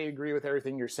 I agree with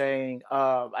everything you're saying.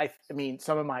 I mean,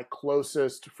 some of my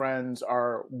closest friends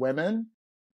are women.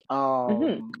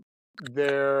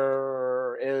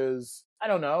 There is, I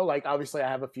don't know, like obviously I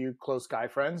have a few close guy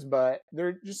friends, but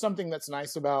there's just something that's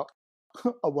nice about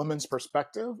a woman's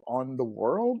perspective on the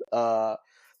world.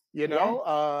 You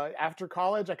know, after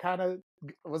college, I kind of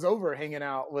was over hanging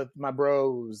out with my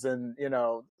bros and, you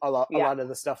know, a lot of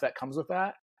the stuff that comes with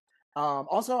that.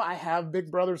 Also, I have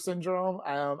big brother syndrome.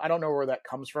 I don't know where that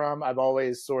comes from. I've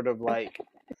always sort of like,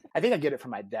 I think I get it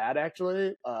from my dad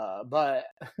actually. But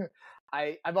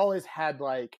I've always had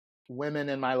like women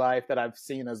in my life that I've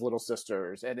seen as little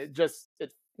sisters, and it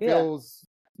fills,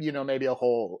 you know, maybe a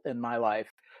hole in my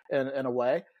life in a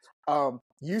way.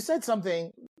 You said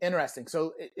something interesting.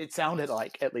 So it sounded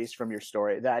like, at least from your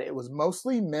story, that it was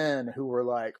mostly men who were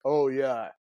like, oh yeah,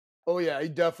 he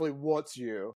definitely wants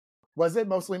you. Was it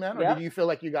mostly men, or did you feel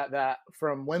like you got that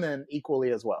from women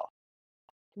equally as well?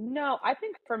 No, I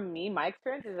think for me, my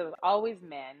experience is it was always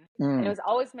men. And it was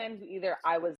always men who either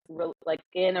I was like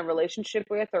in a relationship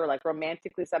with or like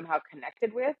romantically somehow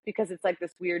connected with, because it's like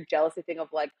this weird jealousy thing of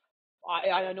like,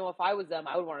 I don't know, if I was them,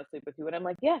 I would want to sleep with you. And I'm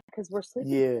like, yeah, because we're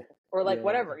sleeping. Yeah. Or like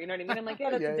whatever, you know what I mean? I'm like, yeah,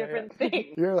 that's a different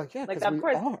thing. You're like, yeah, because like, we of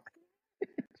course, are.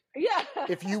 Yeah.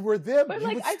 If you were them, But, you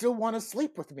like, would still want to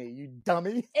sleep with me, you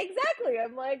dummy. Exactly.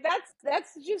 I'm like,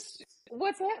 that's just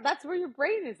that's where your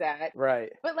brain is at.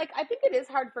 Right. But like, I think it is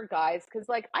hard for guys because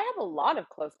like I have a lot of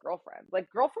close girlfriends. Like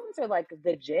girlfriends are like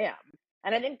the jam.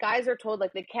 And I think guys are told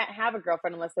like they can't have a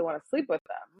girlfriend unless they want to sleep with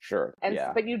them. Sure. And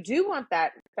yeah. But you do want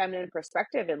that feminine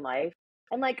perspective in life.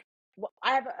 And like,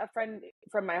 I have a friend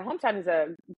from my hometown who's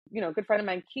a good friend of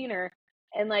mine, Keener.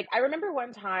 And like, I remember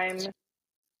one time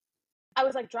I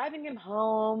was like driving him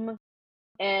home,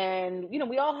 and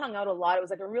we all hung out a lot. It was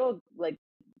like a real like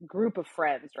group of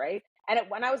friends, right? And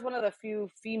when I was one of the few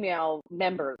female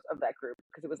members of that group,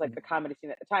 because it was like the comedy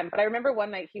scene at the time. But I remember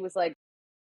one night he's like,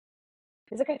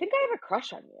 I think I have a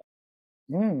crush on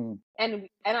you. And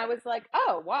I was like,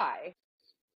 oh, why?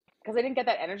 Because I didn't get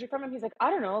that energy from him. He's like, I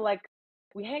don't know, like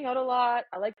we hang out a lot.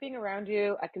 I like being around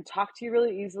you. I can talk to you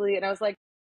really easily. And I was like,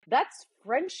 that's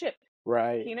friendship,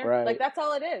 right? Keener. Right. Like that's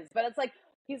all it is. But it's like,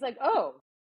 he's like, oh,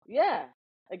 yeah,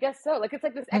 I guess so. Like it's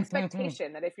like this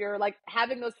expectation that if you're like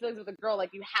having those feelings with a girl, like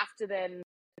you have to then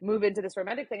move into this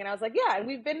romantic thing. And I was like, yeah, and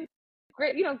we've been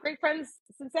great, great friends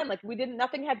since then. Like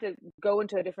nothing had to go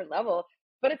into a different level.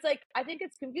 But it's like, I think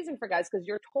it's confusing for guys because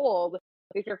you're told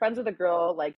if you're friends with a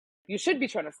girl, like you should be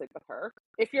trying to sleep with her.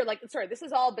 If you're like, sorry, this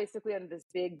is all basically on this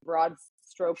big broad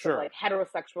stroke of like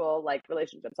heterosexual like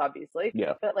relationships, obviously.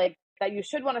 Yeah. But like that you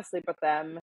should want to sleep with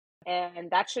them. And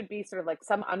that should be sort of like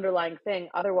some underlying thing.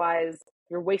 Otherwise,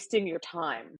 you're wasting your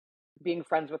time being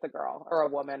friends with a girl or a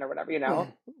woman or whatever,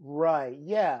 Right.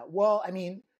 Yeah. Well, I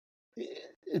mean,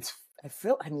 the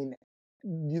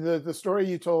story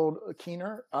you told,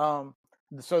 Keener,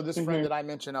 so this friend that I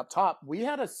mentioned up top, we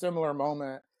had a similar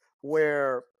moment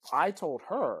where I told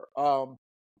her, I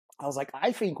was like,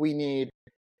 I think we need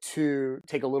to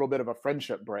take a little bit of a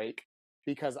friendship break,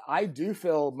 because I do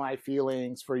feel my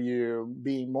feelings for you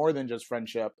being more than just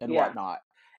friendship and whatnot.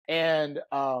 And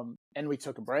we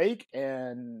took a break,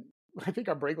 and I think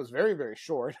our break was very, very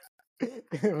short.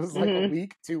 It was like a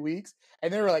week, 2 weeks.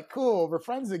 And they were like, cool, we're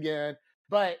friends again.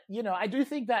 But, I do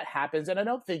think that happens. And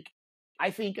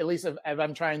I think at least if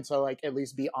I'm trying to like at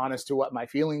least be honest to what my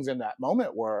feelings in that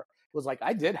moment was like,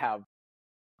 I did have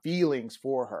feelings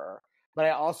for her, but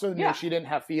I also knew she didn't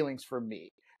have feelings for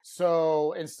me.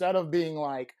 So instead of being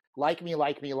like me,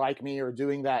 or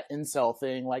doing that incel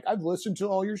thing, like I've listened to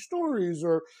all your stories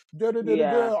or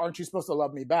aren't you supposed to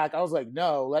love me back? I was like,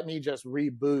 no, let me just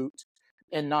reboot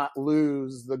and not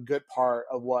lose the good part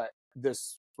of what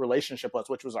this relationship was,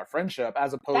 which was our friendship,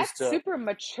 as opposed to super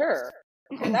mature.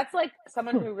 That's like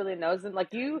someone who really knows, and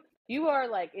like you are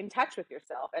like in touch with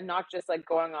yourself and not just like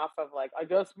going off of like, I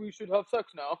guess we should have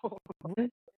sex now.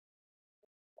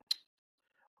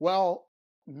 Well,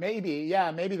 maybe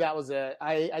that was it.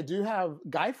 I do have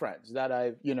guy friends that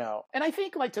I've, and I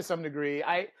think like to some degree,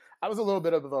 I was a little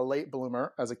bit of a late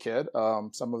bloomer as a kid.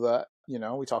 Some of that,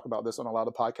 we talk about this on a lot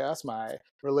of podcasts, my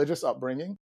religious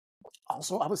upbringing.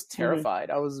 Also, I was terrified.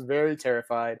 I was very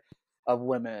terrified of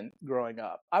women growing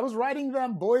up. I was writing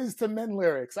them Boys to Men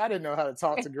lyrics. I didn't know how to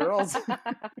talk to girls.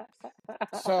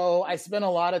 So I spent a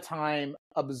lot of time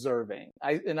observing.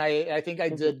 I think I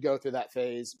did go through that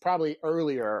phase probably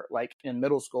earlier, like in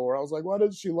middle school, where I was like, why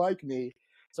does she like me?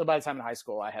 So by the time in high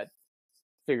school, I had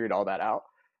figured all that out.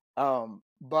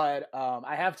 But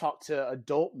I have talked to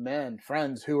adult men,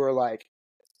 friends who are like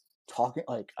talking,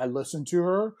 like I listen to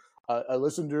her. I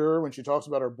listen to her when she talks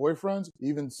about her boyfriends.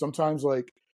 Even sometimes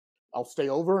like I'll stay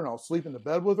over and I'll sleep in the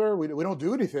bed with her. We don't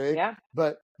do anything. Yeah.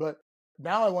 But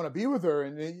now I want to be with her,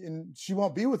 and she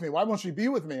won't be with me. Why won't she be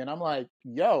with me? And I'm like,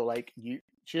 yo, like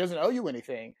she doesn't owe you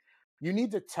anything. You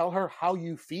need to tell her how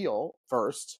you feel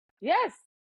first. Yes.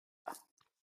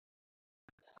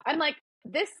 I'm like,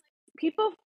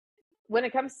 people when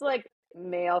it comes to like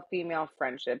male female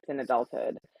friendships in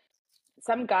adulthood,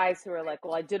 some guys who are like,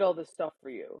 well, I did all this stuff for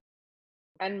you.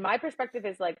 And my perspective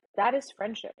is like, that is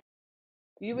friendship.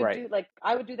 You would Right. do like,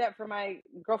 I would do that for my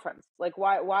girlfriends. Like,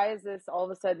 why is this all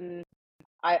of a sudden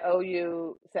I owe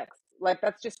you sex? Like,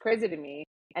 that's just crazy to me.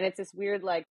 And it's this weird,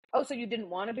 like, oh, so you didn't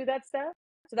want to do that stuff?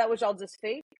 So that was all just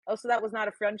fake? Oh, so that was not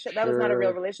a friendship? That was not a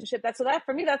real Sure. relationship? So that,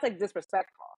 for me, that's like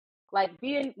disrespectful. Like,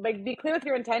 be clear with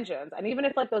your intentions. And even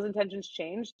if like those intentions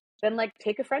change, then like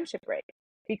take a friendship break.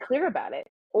 Be clear about it.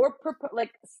 Or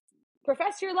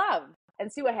profess your love and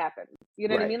see what happens. You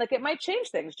know what I Right. mean? Like, it might change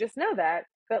things. Just know that.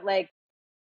 But like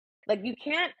you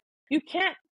can't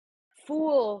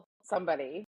fool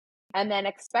somebody and then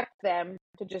expect them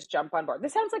to just jump on board.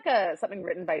 This sounds like something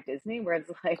written by Disney, where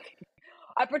it's like,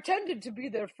 I pretended to be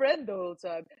their friend the whole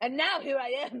time, and now here I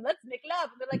am. Let's make love.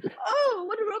 And they're like, oh,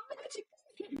 what a romantic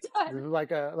time. This is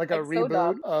like a Like, so reboot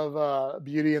dumb. of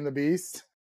Beauty and the Beast.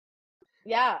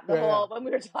 Yeah, the whole when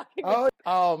we were talking. Oh,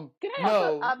 Can I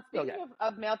no. also speaking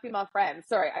of male female friends?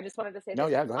 Sorry, I just wanted to say No,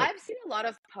 this. yeah, go ahead. I've seen a lot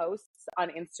of posts on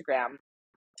Instagram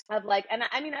of like, and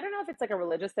I mean, I don't know if it's like a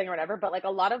religious thing or whatever, but like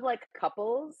a lot of like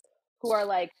couples who are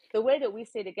like, the way that we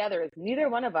stay together is neither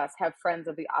one of us have friends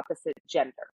of the opposite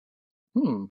gender.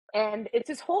 And it's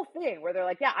this whole thing where they're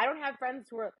like, yeah, I don't have friends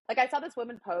who are like, I saw this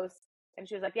woman post and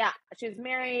she was like, yeah, she was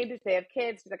married, they have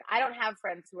kids. She's like, I don't have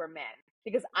friends who are men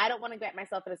because I don't want to get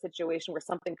myself in a situation where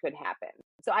something could happen.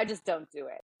 So I just don't do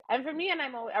it. And for me, and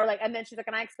I'm always, or like, and then she's like,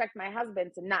 and I expect my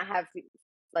husband to not have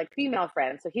like female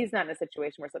friends, so he's not in a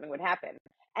situation where something would happen.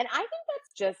 And I think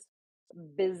that's just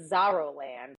bizarro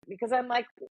land, because I'm like,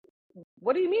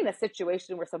 what do you mean a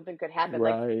situation where something could happen?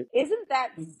 Right. Like, isn't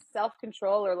that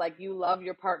self-control, or like you love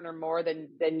your partner more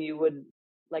than you would,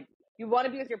 like, you want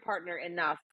to be with your partner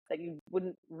enough that you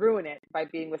wouldn't ruin it by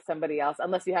being with somebody else,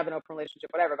 unless you have an open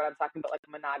relationship, whatever. But I'm talking about like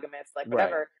monogamous, like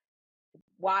whatever.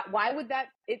 Right. Why would that?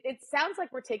 It sounds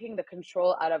like we're taking the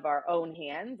control out of our own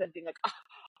hands and being like, oh,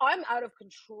 I'm out of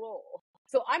control,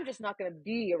 so I'm just not going to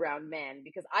be around men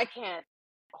because I can't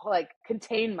like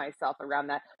contain myself around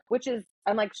that. Which is,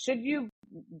 I'm like, should you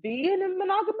be in a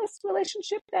monogamous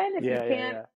relationship then if you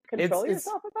can't control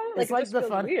yourself about it? Like, it's like it just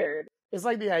feels weird. It's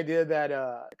like the idea that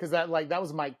because that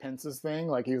was Mike Pence's thing.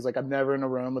 Like, he was like, I'm never in a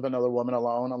room with another woman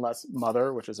alone unless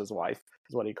Mother, which is his wife,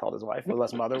 is what he called his wife,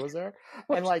 unless Mother was there.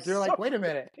 And like, you're like, wait a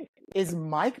minute, is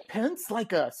Mike Pence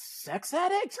like a sex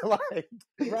addict? Like,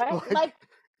 right? Like,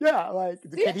 yeah, like,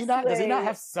 does he not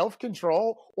have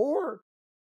self-control, or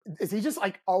is he just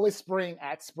like always spraying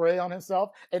Axe spray on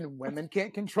himself and women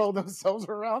can't control themselves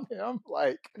around him?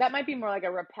 Like, that might be more like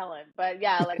a repellent, but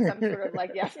yeah, like some sort of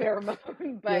like, pheromone.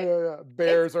 But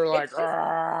bears are like,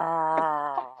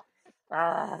 I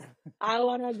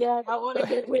want to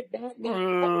get with that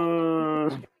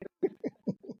guy.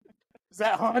 Is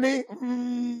that honey?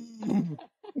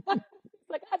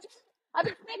 Like, I've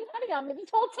been spraying honey on me this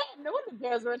whole time. No wonder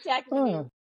bears were attacking me.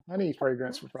 Honey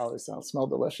fragrance would probably smell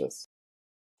delicious.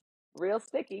 Real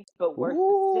sticky, but worth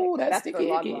the stick. That's sticky.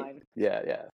 the log line.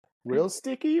 Yeah. Real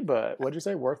sticky, but what'd you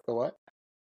say? Worth the what?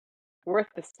 Worth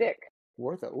the stick.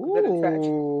 Worth it.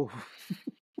 Ooh.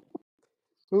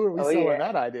 Who are we selling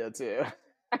that idea to?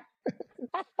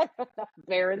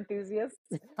 Bear enthusiasts.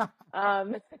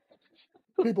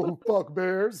 People who fuck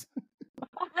bears.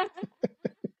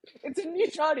 It's a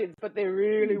niche audience, but they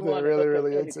really want to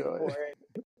really into it.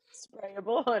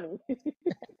 Sprayable honey.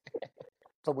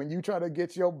 So when you try to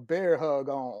get your bear hug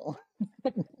on.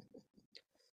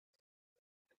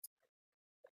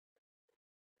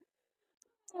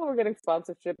 We're getting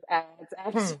sponsorship ads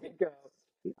as we go.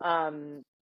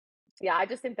 Yeah, I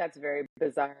just think that's very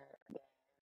bizarre.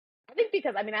 I think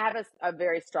because, I mean, I have a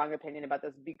very strong opinion about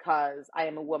this because I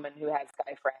am a woman who has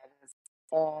guy friends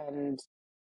and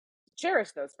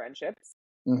cherish those friendships.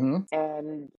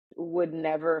 And would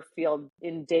never feel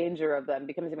in danger of them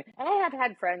becoming something. And I have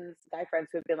had guy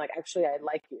friends who have been like, actually, I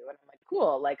like you. And I'm like,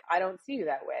 cool. Like, I don't see you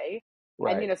that way.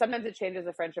 Right. And, sometimes it changes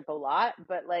a friendship a lot,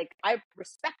 but like, I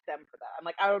respect them for that. I'm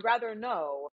like, I would rather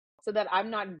know so that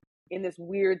I'm not in this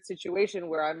weird situation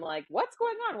where I'm like, what's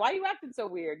going on? Why are you acting so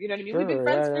weird? You know what I mean? We've been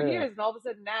friends for years, and all of a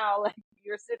sudden now, like,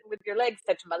 you're sitting with your legs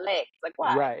touching my legs. Like,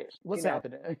 why? Right. What's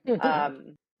happening?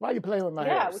 Why are you playing with my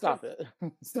hair? Stop it.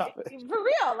 Stop it. For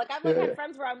real. Like, I've had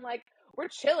friends where I'm like, we're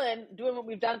chilling, doing what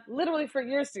we've done literally for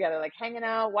years together, like hanging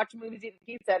out, watching movies, eating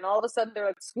pizza, and all of a sudden they're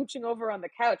like scooching over on the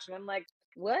couch, and I'm like,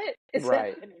 what is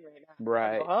happening right now?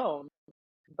 Right. Go home.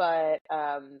 But,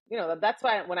 that's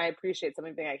why when I appreciate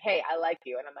something being like, hey, I like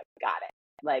you, and I'm like, got it.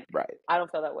 Like, I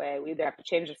don't feel that way. We either have to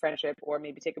change the friendship or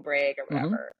maybe take a break or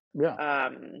whatever.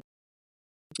 Yeah.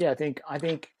 I think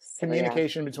So,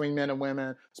 communication between men and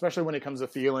women, especially when it comes to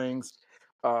feelings,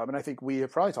 and I think we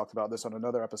have probably talked about this on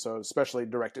another episode, especially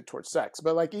directed towards sex,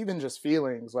 but like even just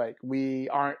feelings, like we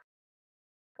aren't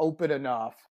open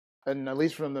enough, and at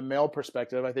least from the male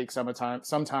perspective, I think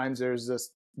sometimes there's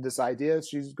this idea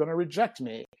she's going to reject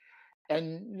me.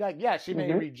 And like, yeah, she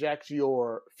may reject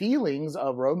your feelings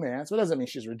of romance, but it doesn't mean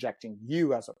she's rejecting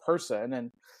you as a person.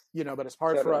 And, but it's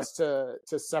hard for us to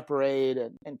separate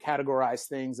and categorize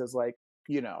things as like,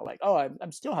 like, oh,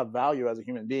 I'm still have value as a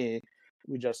human being.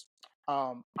 We just,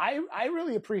 I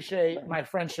really appreciate my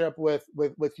friendship with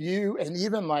you and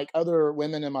even like other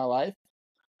women in my life.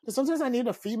 Because sometimes I need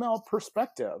a female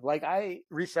perspective. Like I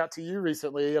reached out to you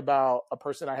recently about a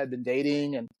person I had been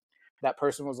dating, and that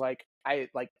person was like,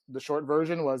 the short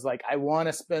version was like, I want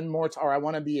to spend more time, or I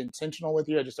want to be intentional with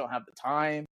you. I just don't have the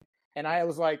time. And I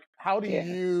was like, how do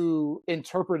you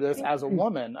interpret this as a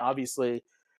woman? Obviously,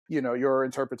 your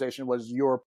interpretation was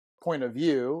your point of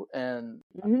view. And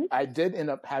I did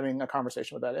end up having a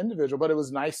conversation with that individual, but it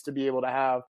was nice to be able to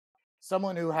have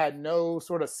someone who had no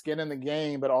sort of skin in the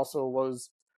game, but also was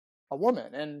a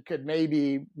woman and could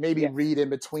maybe read in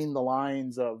between the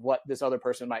lines of what this other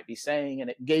person might be saying, and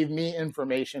it gave me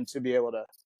information to be able to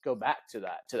go back to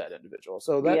that individual.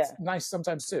 So that's nice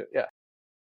sometimes too. Yeah,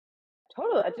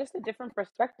 totally. Just a different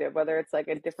perspective, whether it's like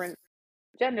a different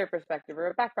gender perspective or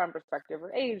a background perspective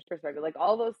or age perspective, like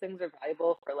all those things are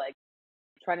valuable for like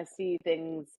trying to see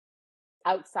things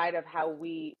outside of how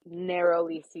we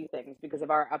narrowly see things because of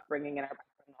our upbringing and our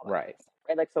background and all that right. Stuff,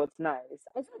 right? Like, so it's nice.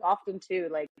 I think often too,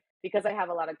 like, because I have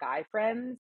a lot of guy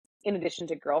friends in addition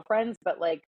to girlfriends, but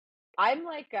like, I'm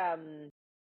like a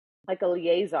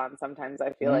liaison sometimes,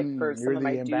 I feel like, for some of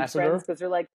my dude friends, because they're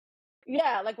like,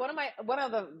 like one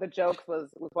of the jokes was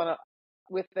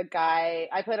with the guy,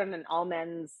 I played on an all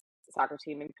men's soccer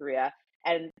team in Korea,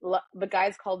 and the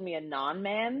guys called me a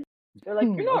non-man. They're like,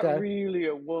 you're not really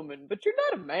a woman, but you're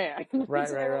not a man. Right,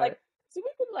 so right, right. Like, so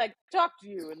we can like talk to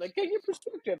you and like get your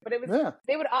perspective. But it was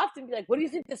they would often be like, what do you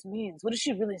think this means? What is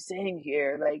she really saying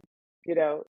here? Like,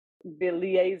 the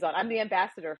liaison. I'm the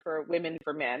ambassador for women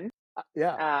for men.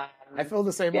 I feel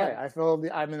the same way. I feel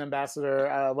I'm an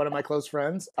ambassador. One of my close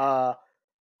friends,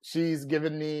 she's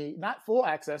given me not full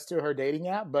access to her dating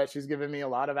app, but she's given me a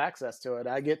lot of access to it.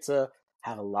 I get to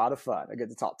have a lot of fun. I get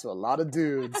to talk to a lot of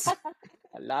dudes.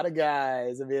 A lot of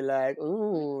guys and be like,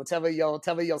 "Ooh, tell me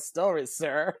your story,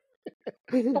 sir."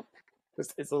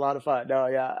 It's a lot of fun. No,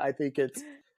 yeah, I think it's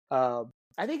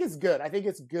good. I think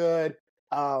it's good.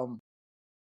 I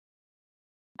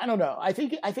don't know. I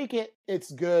think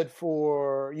it's good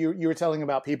for you. You were telling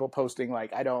about people posting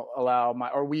like, I don't allow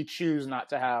or we choose not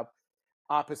to have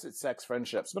opposite sex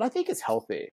friendships, but I think it's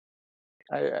healthy.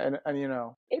 And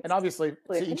obviously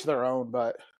to each their own,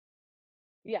 but.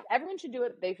 Yeah, everyone should do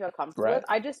what they feel comfortable with.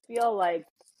 I just feel like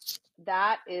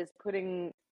that is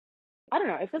putting, I don't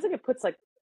know, it feels like it puts like,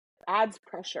 adds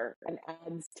pressure and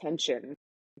adds tension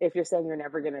if you're saying you're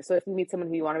never gonna. So if you meet someone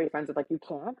who you want to be friends with, like you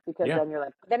can't, because then you're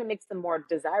like, then it makes them more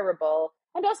desirable.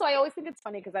 And also I always think it's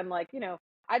funny because I'm like,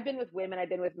 I've been with women, I've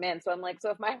been with men. So I'm like,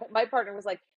 so if my partner was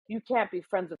like, you can't be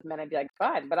friends with men, I'd be like,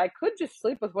 fine, but I could just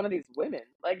sleep with one of these women.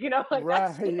 Like, like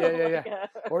right. That's yeah.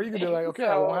 Or you could be like, okay,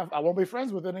 I won't be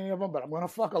friends with any of them, but I'm going to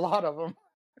fuck a lot of them.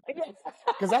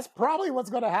 Because that's probably what's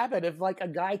going to happen. If like a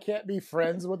guy can't be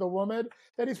friends with a woman,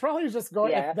 then he's probably just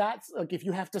going, if that's like, if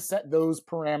you have to set those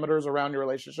parameters around your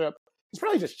relationship, he's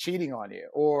probably just cheating on you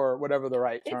or whatever the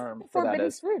right term for that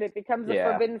is. Fruit. It becomes a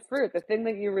forbidden fruit. The thing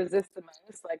that you resist the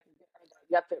most, like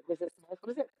you have to resist the most.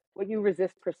 What is it? What you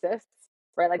resist persists.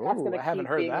 Right, like that's gonna keep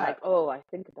being like, oh, I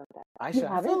think about that. I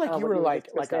feel like you were like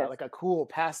a cool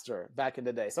pastor back in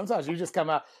the day. Sometimes you just come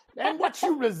out, and what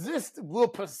you resist will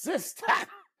persist.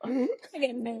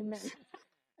 Amen.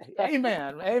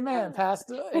 Amen,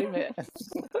 pastor. Amen.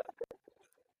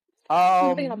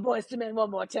 Boys to Men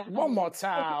one more time.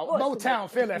 Motown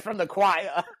Philly from the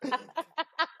choir.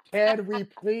 Can we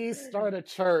please start a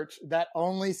church that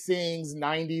only sings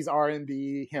 90s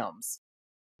R&B hymns?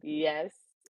 Yes.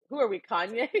 Who are we,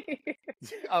 Kanye?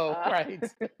 Oh, right.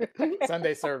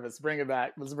 Sunday service. Bring it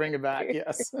back. Let's bring it back.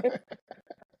 Yes.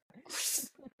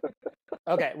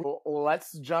 Okay. Well,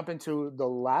 let's jump into the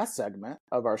last segment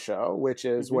of our show, which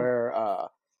is where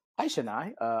Aisha and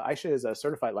Aisha is a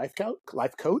certified life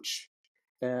coach,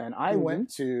 and I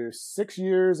went to 6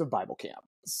 years of Bible camp.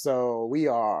 So we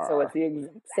are. So it's the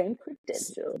exact same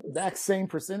credentials. Exact same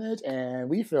percentage, and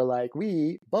we feel like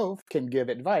we both can give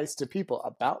advice to people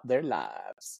about their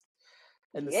lives.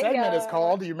 And the segment is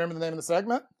called, do you remember the name of the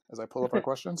segment as I pull up our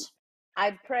questions?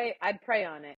 I'd pray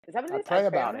on it. Is that what it I is? pray I'd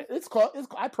about it. It's called.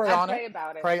 I pray I'd on pray it.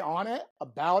 about it. Pray on it.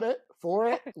 About it. For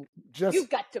it. Just You've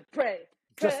got to pray.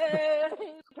 just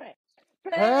Pray.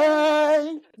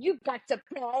 pray. You've got to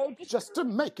pray. Just to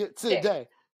make it today.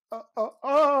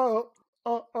 Oh.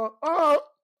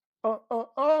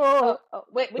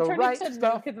 Wait, we The turned right into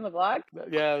stuff. Kids on the Block?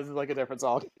 Yeah, this is like a different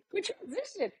song. We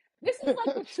transitioned. This is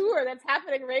like the tour that's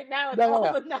happening right now in Yeah, all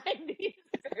yeah. the 90s.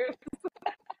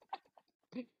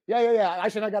 Yeah.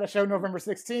 Actually, I got a show November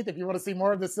 16th. If you want to see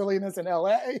more of the silliness in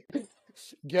LA,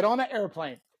 get on an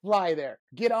airplane, fly there,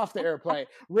 get off the airplane,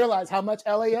 realize how much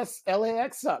LAX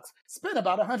sucks. Spend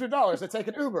about $100 to take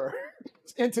an Uber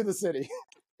into the city.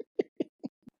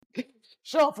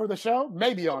 Show up for the show,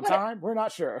 maybe on time. We're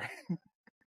not sure.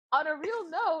 On a real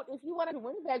note, if you want to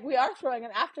Winnipeg, we are throwing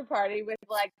an after party with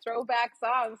like throwback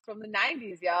songs from the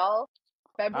 90s, y'all.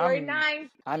 February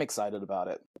 9th. I'm excited about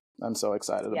it. I'm so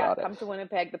excited Yeah, about it. come to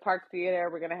Winnipeg, the Park Theater.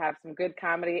 We're going to have some good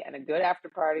comedy and a good after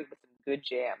party with some good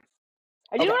jams.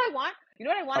 And you know what I want? You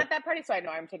know what I want at that party? So I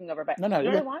know I'm taking over, but No, you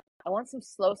know what I want? I want some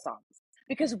slow songs.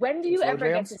 Because when do you ever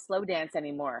get to slow dance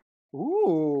anymore?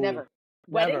 Ooh. Never.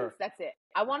 Weddings, that's it.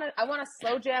 I want a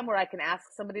slow jam where I can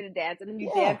ask somebody to dance, and then you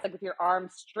dance like with your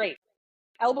arms straight,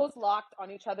 elbows locked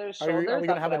on each other's shoulders. Are we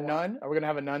gonna have a nun? Are we gonna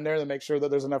have a nun there to make sure that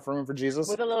there's enough room for Jesus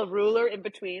with a little ruler in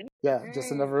between? Yeah,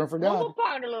 just enough room for God. We'll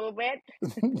pound a little bit.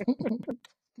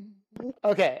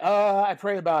 Okay, I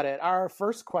pray about it. Our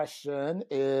first question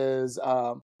is,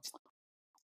 how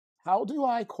do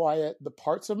I quiet the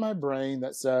parts of my brain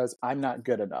that says I'm not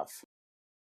good enough?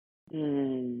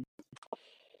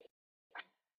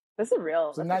 This is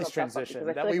It's a nice transition.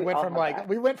 That we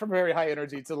went from very high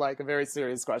energy to like a very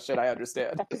serious question. I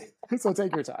understand. So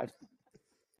take your time.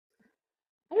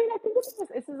 I mean, I think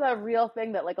this is a real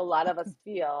thing that like a lot of us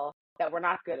feel that we're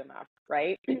not good enough,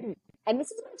 right? And this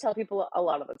is what I tell people a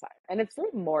lot of the time, and it's very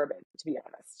morbid, to be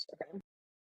honest. Okay,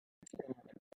 it's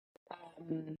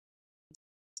kind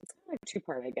of like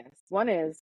two-part, I guess. One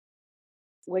is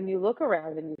when you look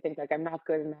around and you think like I'm not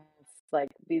good enough, like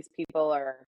these people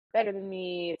are better than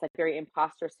me. It's like very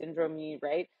imposter syndrome-y,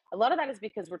 right? A lot of that is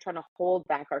because we're trying to hold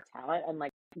back our talent and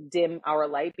like dim our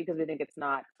light because we think it's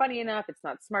not funny enough, it's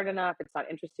not smart enough, it's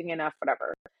not interesting enough,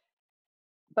 whatever.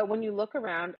 But when you look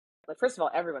around, like first of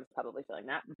all, everyone's probably feeling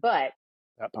that, but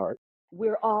that part,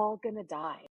 we're all gonna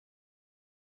die,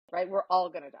 right? We're all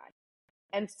gonna die,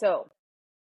 and so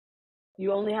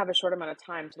you only have a short amount of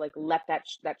time to like let that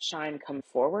shine come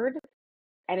forward.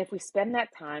 And if we spend that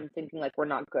time thinking like we're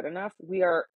not good enough, we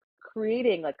are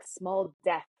creating like small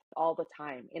death all the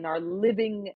time in our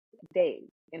living days,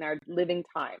 in our living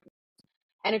time.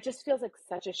 And it just feels like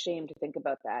such a shame to think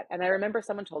about that. And I remember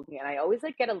someone told me, and I always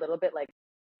like get a little bit like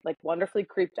wonderfully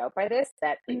creeped out by this,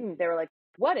 that they were like,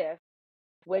 what if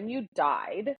when you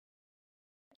died,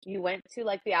 you went to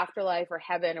like the afterlife or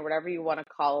heaven or whatever you want to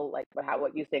call like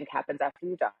what you think happens after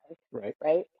you die,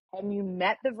 right? And you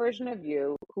met the version of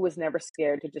you who was never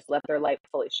scared to just let their light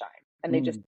fully shine, and they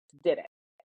just did it.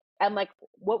 And like,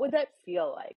 what would that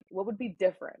feel like? What would be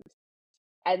different?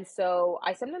 And so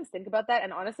I sometimes think about that,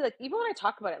 and honestly, like even when I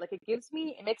talk about it, like it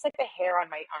makes like the hair on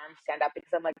my arm stand up because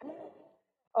I'm like,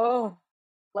 oh,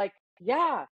 like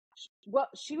yeah. Well,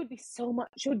 she would be so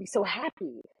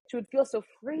happy. She would feel so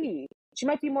free. She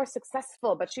might be more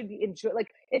successful, but she'd be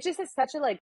like it just is such a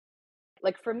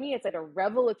like for me, it's like a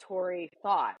revelatory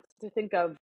thought to think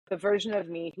of the version of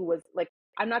me who was like,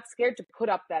 I'm not scared to put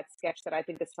up that sketch that I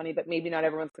think is funny, but maybe not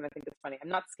everyone's going to think it's funny. I'm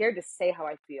not scared to say how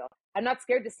I feel. I'm not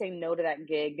scared to say no to that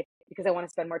gig because I want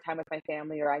to spend more time with my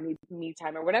family or I need me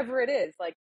time or whatever it is.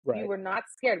 Like you were not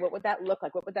scared. What would that look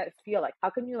like? What would that feel like?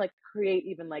 How can you like create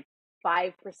even like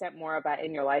 5% more of that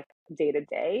in your life day to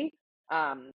day?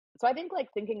 So I think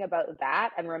like thinking about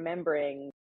that and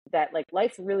remembering that like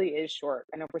life really is short,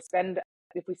 and if we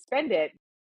spend it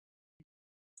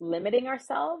limiting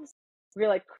ourselves, we're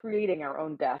like creating our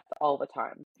own death all the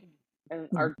time. And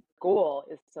our goal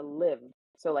is to live.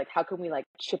 So like how can we like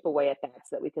chip away at that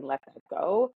so that we can let that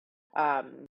go?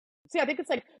 So yeah, I think it's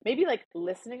like maybe like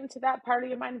listening to that part of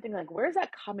your mind and thinking like, where's that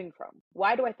coming from?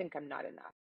 Why do I think I'm not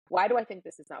enough? Why do I think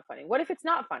this is not funny? What if it's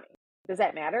not funny? Does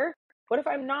that matter? What if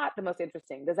I'm not the most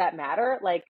interesting? Does that matter?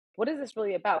 Like, what is this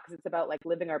really about? Because it's about like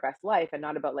living our best life and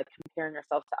not about like comparing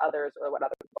ourselves to others or what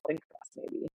other people think of us,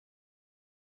 maybe.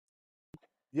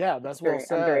 Yeah, that's well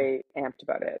said. I'm very amped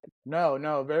about it.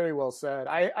 No, very well said.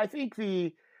 I think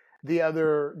the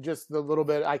other, just the little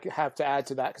bit I have to add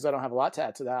to that, because I don't have a lot to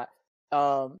add to that,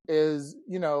 is,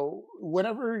 you know,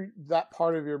 whenever that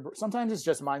part of sometimes it's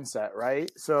just mindset,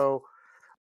 right? So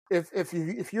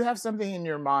if you have something in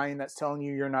your mind that's telling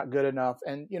you you're not good enough,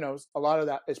 and a lot of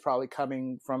that is probably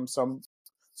coming from some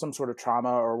sort of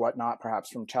trauma or whatnot, perhaps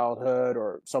from childhood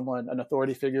or an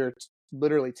authority figure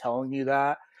literally telling you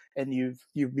that, and you've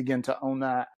begin to own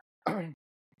that.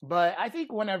 But I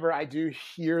think whenever I do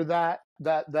hear that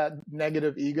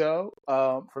negative ego,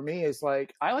 for me, is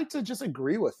like, I like to just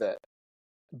agree with it,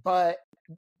 but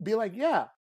be like, yeah,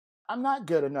 I'm not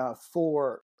good enough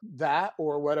for that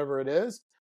or whatever it is.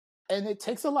 And it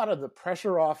takes a lot of the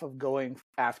pressure off of going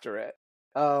after it.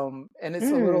 And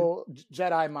it's a little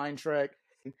Jedi mind trick.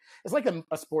 It's like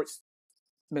a sports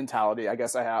mentality, I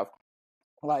guess I have.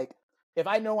 Like, if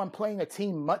I know I'm playing a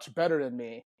team much better than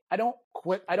me, I don't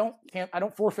quit. I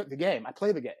don't forfeit the game. I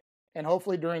play the game. And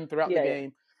hopefully throughout the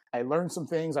game, I learn some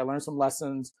things. I learn some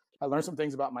lessons. I learn some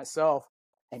things about myself.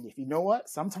 And if you know what,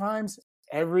 sometimes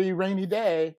every rainy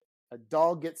day, a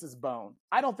dog gets his bone.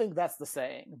 I don't think that's the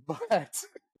saying, but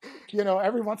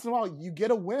every once in a while you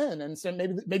get a win. And so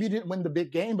maybe you didn't win the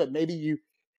big game, but maybe you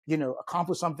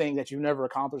accomplish something that you've never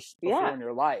accomplished before in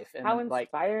your life. And how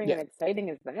inspiring and exciting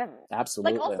is that?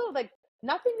 Absolutely. Like, also, like,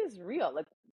 nothing is real. Like,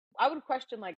 I would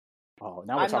question, like, oh,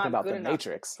 now we're talking about the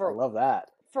Matrix. I love that.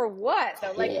 For what?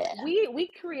 Though? Like, we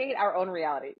create our own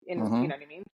reality. You know what I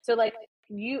mean? So, like,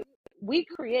 we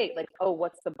create, like, oh,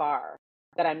 what's the bar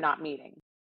that I'm not meeting?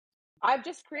 I've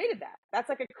just created that. That's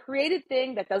like a created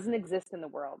thing that doesn't exist in the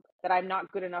world, that I'm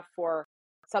not good enough for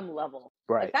some level.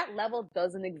 Right. Like, that level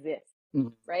doesn't exist.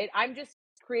 Right? I'm just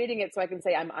creating it so I can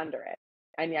say I'm under it.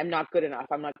 And I'm not good enough.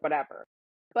 I'm like, whatever.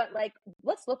 But, like,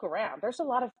 let's look around. There's a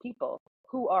lot of people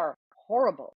who are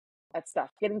horrible at stuff,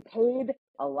 getting paid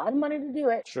a lot of money to do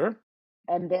it. Sure.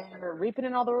 And they're reaping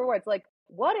in all the rewards. Like,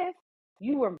 what if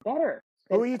you were better?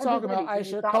 Who are you talking about,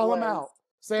 Aisha? Call them out.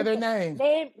 Say their names.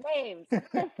 Names.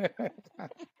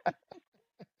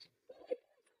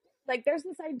 Like, there's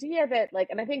this idea that, like,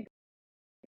 and I think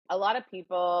a lot of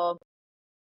people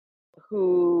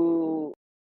who,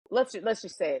 let's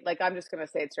just say it. Like, I'm just going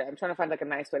to say it straight. I'm trying to find, like, a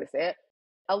nice way to say it.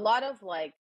 A lot of,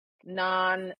 like,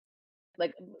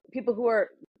 people who are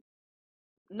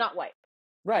not white.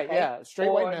 Right, okay? Yeah.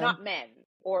 Straight white men. Or not men.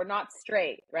 Or not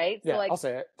straight, right? Yeah, so, like, I'll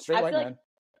say it. Straight white men.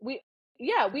 Like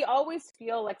we always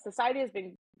feel like society has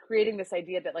been creating this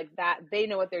idea that, like, that they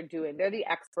know what they're doing. They're the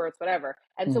experts, whatever.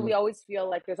 And so we always feel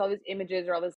like there's all these images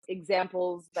or all these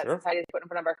examples that society has put in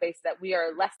front of our face that we are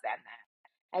less than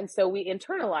that. And so we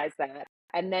internalize that,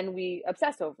 and then we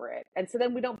obsess over it. And so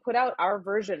then we don't put out our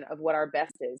version of what our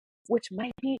best is, which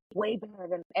might be way better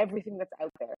than everything that's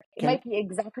out there. It might be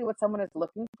exactly what someone is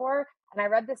looking for. And I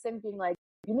read this thing being like,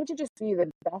 you need to just be the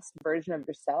best version of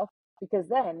yourself, because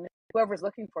then whoever's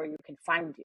looking for you can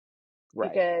find you.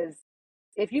 Right. Because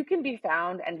if you can be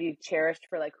found and be cherished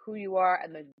for, like, who you are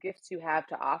and the gifts you have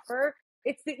to offer,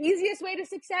 it's the easiest way to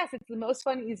success. It's the most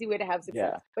fun, easy way to have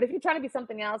success. Yeah. But if you're trying to be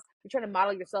something else, you're trying to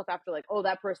model yourself after, like, oh,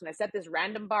 that person, I set this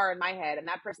random bar in my head, and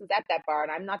that person's at that bar,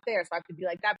 and I'm not there, so I have to be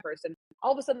like that person.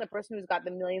 All of a sudden, the person who's got the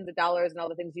millions of dollars and all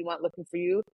the things you want looking for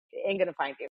you ain't going to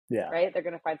find you. Yeah. Right? They're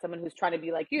going to find someone who's trying to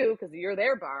be like you because you're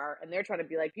their bar, and they're trying to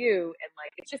be like you. And,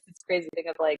 like, it's just this crazy thing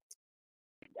of, like,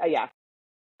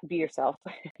 be yourself.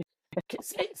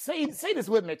 say this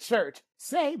with me, church.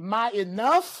 Say, my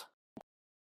enough.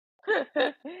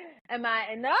 Am I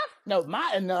enough? No,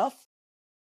 my enough.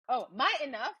 Oh, my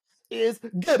enough is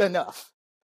good enough.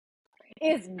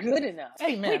 Is good enough.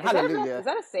 Amen. Hallelujah. Is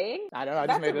that a saying? I don't know. I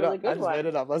just made it up. Made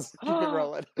it up. Let's keep it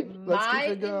rolling. My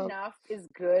enough is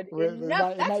good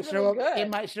enough. That's really good. It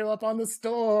might show up on the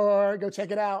store. Go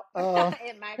check it out.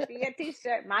 It might be a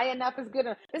t-shirt. My enough is good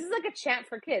enough. This is like a chant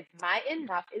for kids. My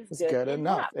enough is good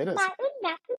enough. It is. My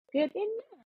enough is good enough.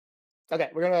 Okay,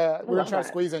 we're gonna try to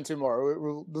squeeze in two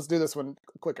more. Let's do this one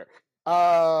quicker.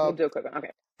 We'll do a quick one.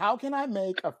 Okay. How can I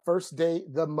make a first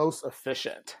date the most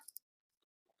efficient?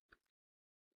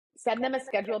 Send them a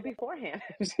schedule beforehand.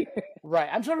 Right.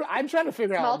 I'm trying to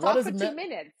figure out what is 2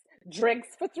 minutes. Drinks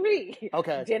for 3.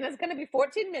 Okay. Dinner's going to be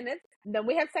 14 minutes. Then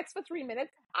we have sex for 3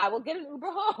 minutes. I will get an Uber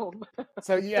home.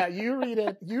 So yeah, you read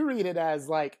it as,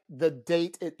 like, the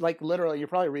date. It, like, literally, you're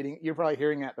probably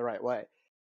hearing that the right way.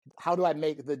 How do I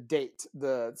make the date,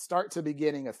 the start to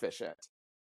beginning, efficient?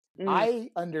 I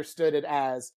understood it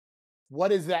as,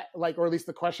 what is that like? Or at least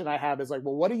the question I have is, like,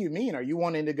 well, what do you mean? Are you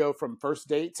wanting to go from first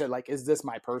date to, like, is this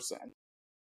my person?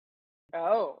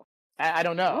 Oh, I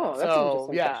don't know. Oh, that's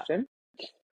an interesting question.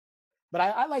 But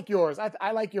I like yours.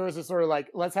 I like yours as sort of like,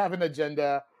 let's have an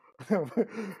agenda.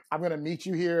 I'm going to meet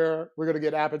you here. We're going to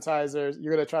get appetizers.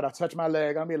 You're going to try to touch my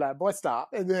leg. I'll be like, boy, stop.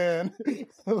 And then,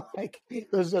 like,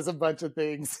 there's just a bunch of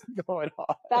things going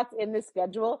on. That's in the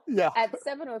schedule. Yeah. At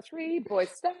 7:03, boy,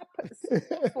 stop.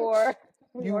 For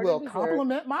you will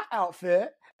compliment my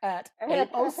outfit at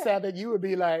 8:07. You would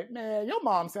be like, man, your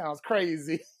mom sounds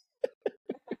crazy.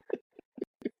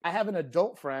 I have an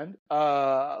adult friend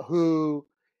who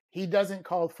he doesn't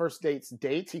call first dates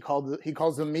dates. He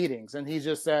calls them meetings, and he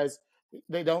just says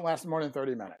they don't last more than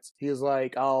 30 minutes. He was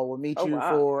like, "Oh, we'll meet you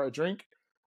for a drink."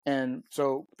 And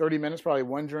so 30 minutes, probably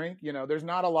one drink. You know, there's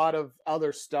not a lot of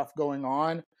other stuff going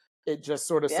on. It just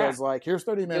sort of says like, here's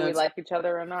 30 minutes. Do we like each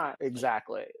other or not?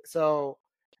 Exactly. So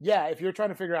yeah, if you're trying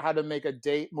to figure out how to make a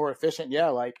date more efficient,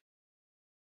 like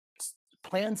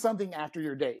plan something after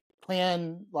your date.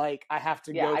 Plan like I have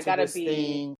to go to this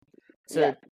thing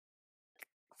to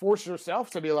force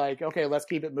yourself to be like, okay, let's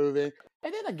keep it moving.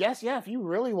 And then I guess, if you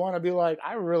really want to be like,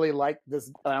 I really like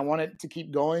this, I want it to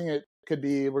keep going. It could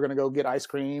be we're going to go get ice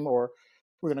cream, or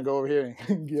we're going to go over here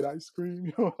and get ice cream.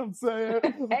 You know what I'm saying?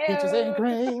 Peaches and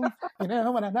cream. You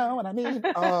know what I mean?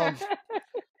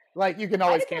 Like you can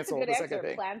always cancel the second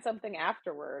thing. Plan something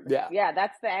afterward. Yeah,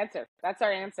 that's the answer. That's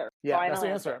our answer. Yeah, that's the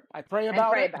answer. I pray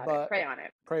about it. Pray on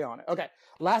it. Pray on it. Okay,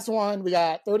 last one. We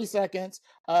got 30 seconds.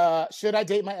 Should I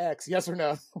date my ex? Yes or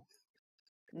no?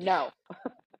 No.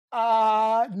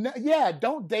 No, yeah,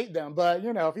 don't date them. But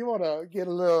you know, if you want to get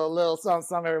a little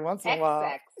something every once in a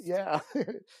while,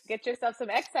 get yourself some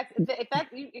X-Sex.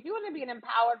 If you want to be an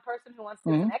empowered person who wants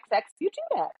to do some X-Sex, you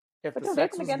do that. If the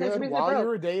sex was good while you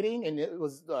were dating and it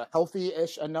was a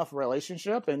healthy-ish enough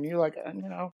relationship, and you're like, you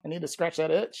know, I need to scratch that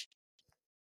itch,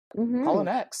 call an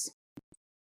ex.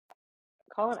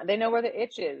 They know where the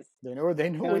itch is. They know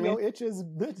where your itch is.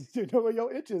 They know where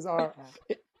your itches are.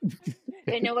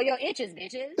 They know where your itch is,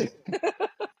 bitches.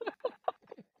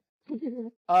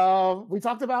 We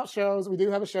talked about shows. We do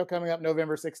have a show coming up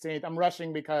November 16th. I'm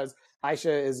rushing because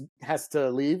Aisha has to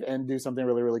leave and do something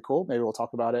really, really cool. Maybe we'll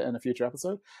talk about it in a future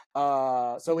episode.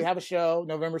 So we have a show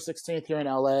November 16th here in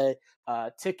LA.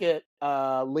 Ticket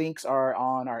links are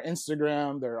on our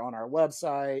Instagram. They're on our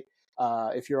website.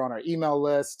 If you're on our email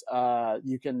list,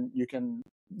 you'll get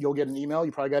an email.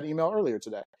 You probably got an email earlier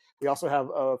today. We also have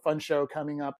a fun show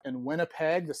coming up in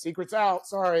Winnipeg. The secret's out.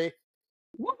 Sorry.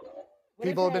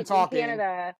 People have been talking.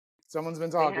 Canada, someone's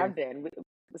been talking. They have been.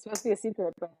 It's supposed to be a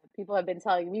secret, but people have been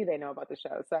telling me they know about the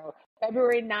show. So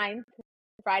February 9th,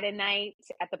 Friday night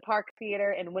at the Park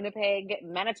Theater in Winnipeg,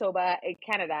 Manitoba, in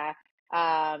Canada.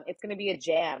 It's going to be a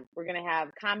jam. We're going to have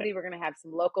comedy. We're going to have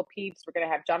some local peeps. We're going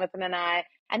to have Jonathan and I.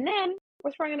 And then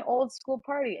we're throwing an old school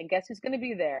party. And guess who's going to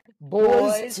be there?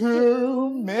 Boys to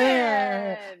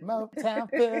Men. Motown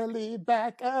Philly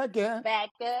back again. Back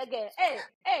again.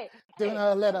 Hey. Doing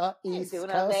a little East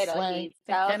Coast swing.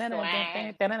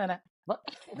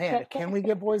 Man, can we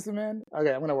get Boys to Men?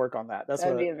 Okay, I'm going to work on that.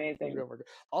 That'd be amazing.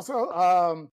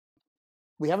 Also,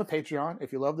 we have a Patreon.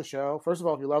 If you love the show, first of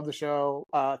all, if you love the show,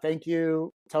 thank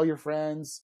you. Tell your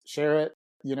friends, share it.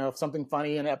 You know, if something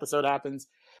funny in an episode happens,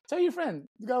 tell your friend,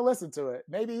 go listen to it.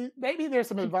 Maybe there's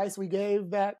some advice we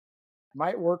gave that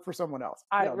might work for someone else.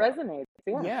 I don't know. Resonates.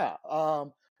 Yeah.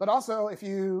 But also, if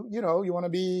you want to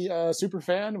be a super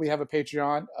fan, we have a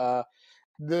Patreon.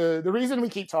 The reason we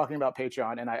keep talking about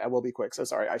Patreon, and I will be quick, so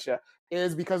sorry, Aisha,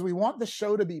 is because we want the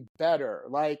show to be better.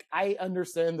 Like, I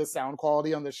understand the sound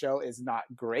quality on the show is not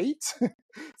great,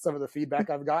 some of the feedback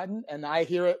I've gotten, and I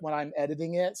hear it when I'm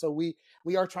editing it. So we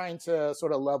are trying to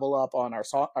sort of level up on our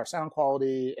sound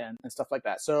quality and stuff like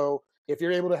that. So if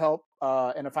you're able to help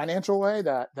in a financial way,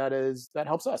 that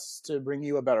helps us to bring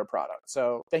you a better product.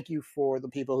 So thank you for the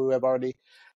people who have already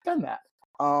done that.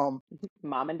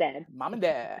 Mom and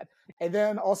dad. And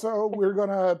then also we're going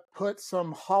to put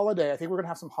some holiday. I think we're going to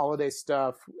have some holiday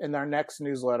stuff in our next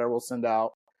newsletter we'll send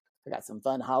out. I got some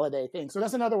fun holiday things. So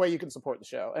that's another way you can support the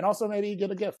show. And also maybe get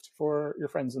a gift for your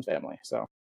friends and family. So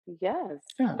yes.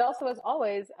 Yeah. And also, as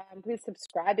always, please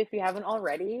subscribe if you haven't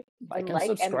already. Like and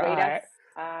rate us.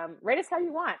 Rate us how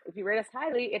you want. If you rate us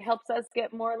highly, it helps us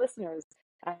get more listeners.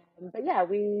 But yeah,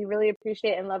 we really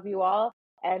appreciate and love you all.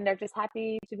 And they're just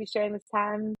happy to be sharing this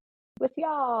time with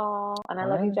y'all. And I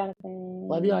love you, Jonathan.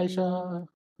 Love you, Aisha.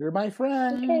 You're my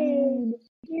friend. Okay.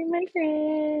 You're my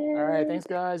friend. All right. Thanks,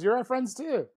 guys. You're our friends,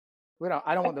 too.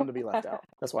 I don't want them to be left out.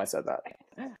 That's why I said that.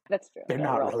 That's true. They're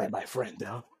not really my friend,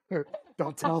 though.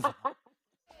 Don't tell them.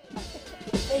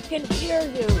 They can hear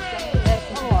you.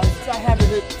 I have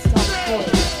it.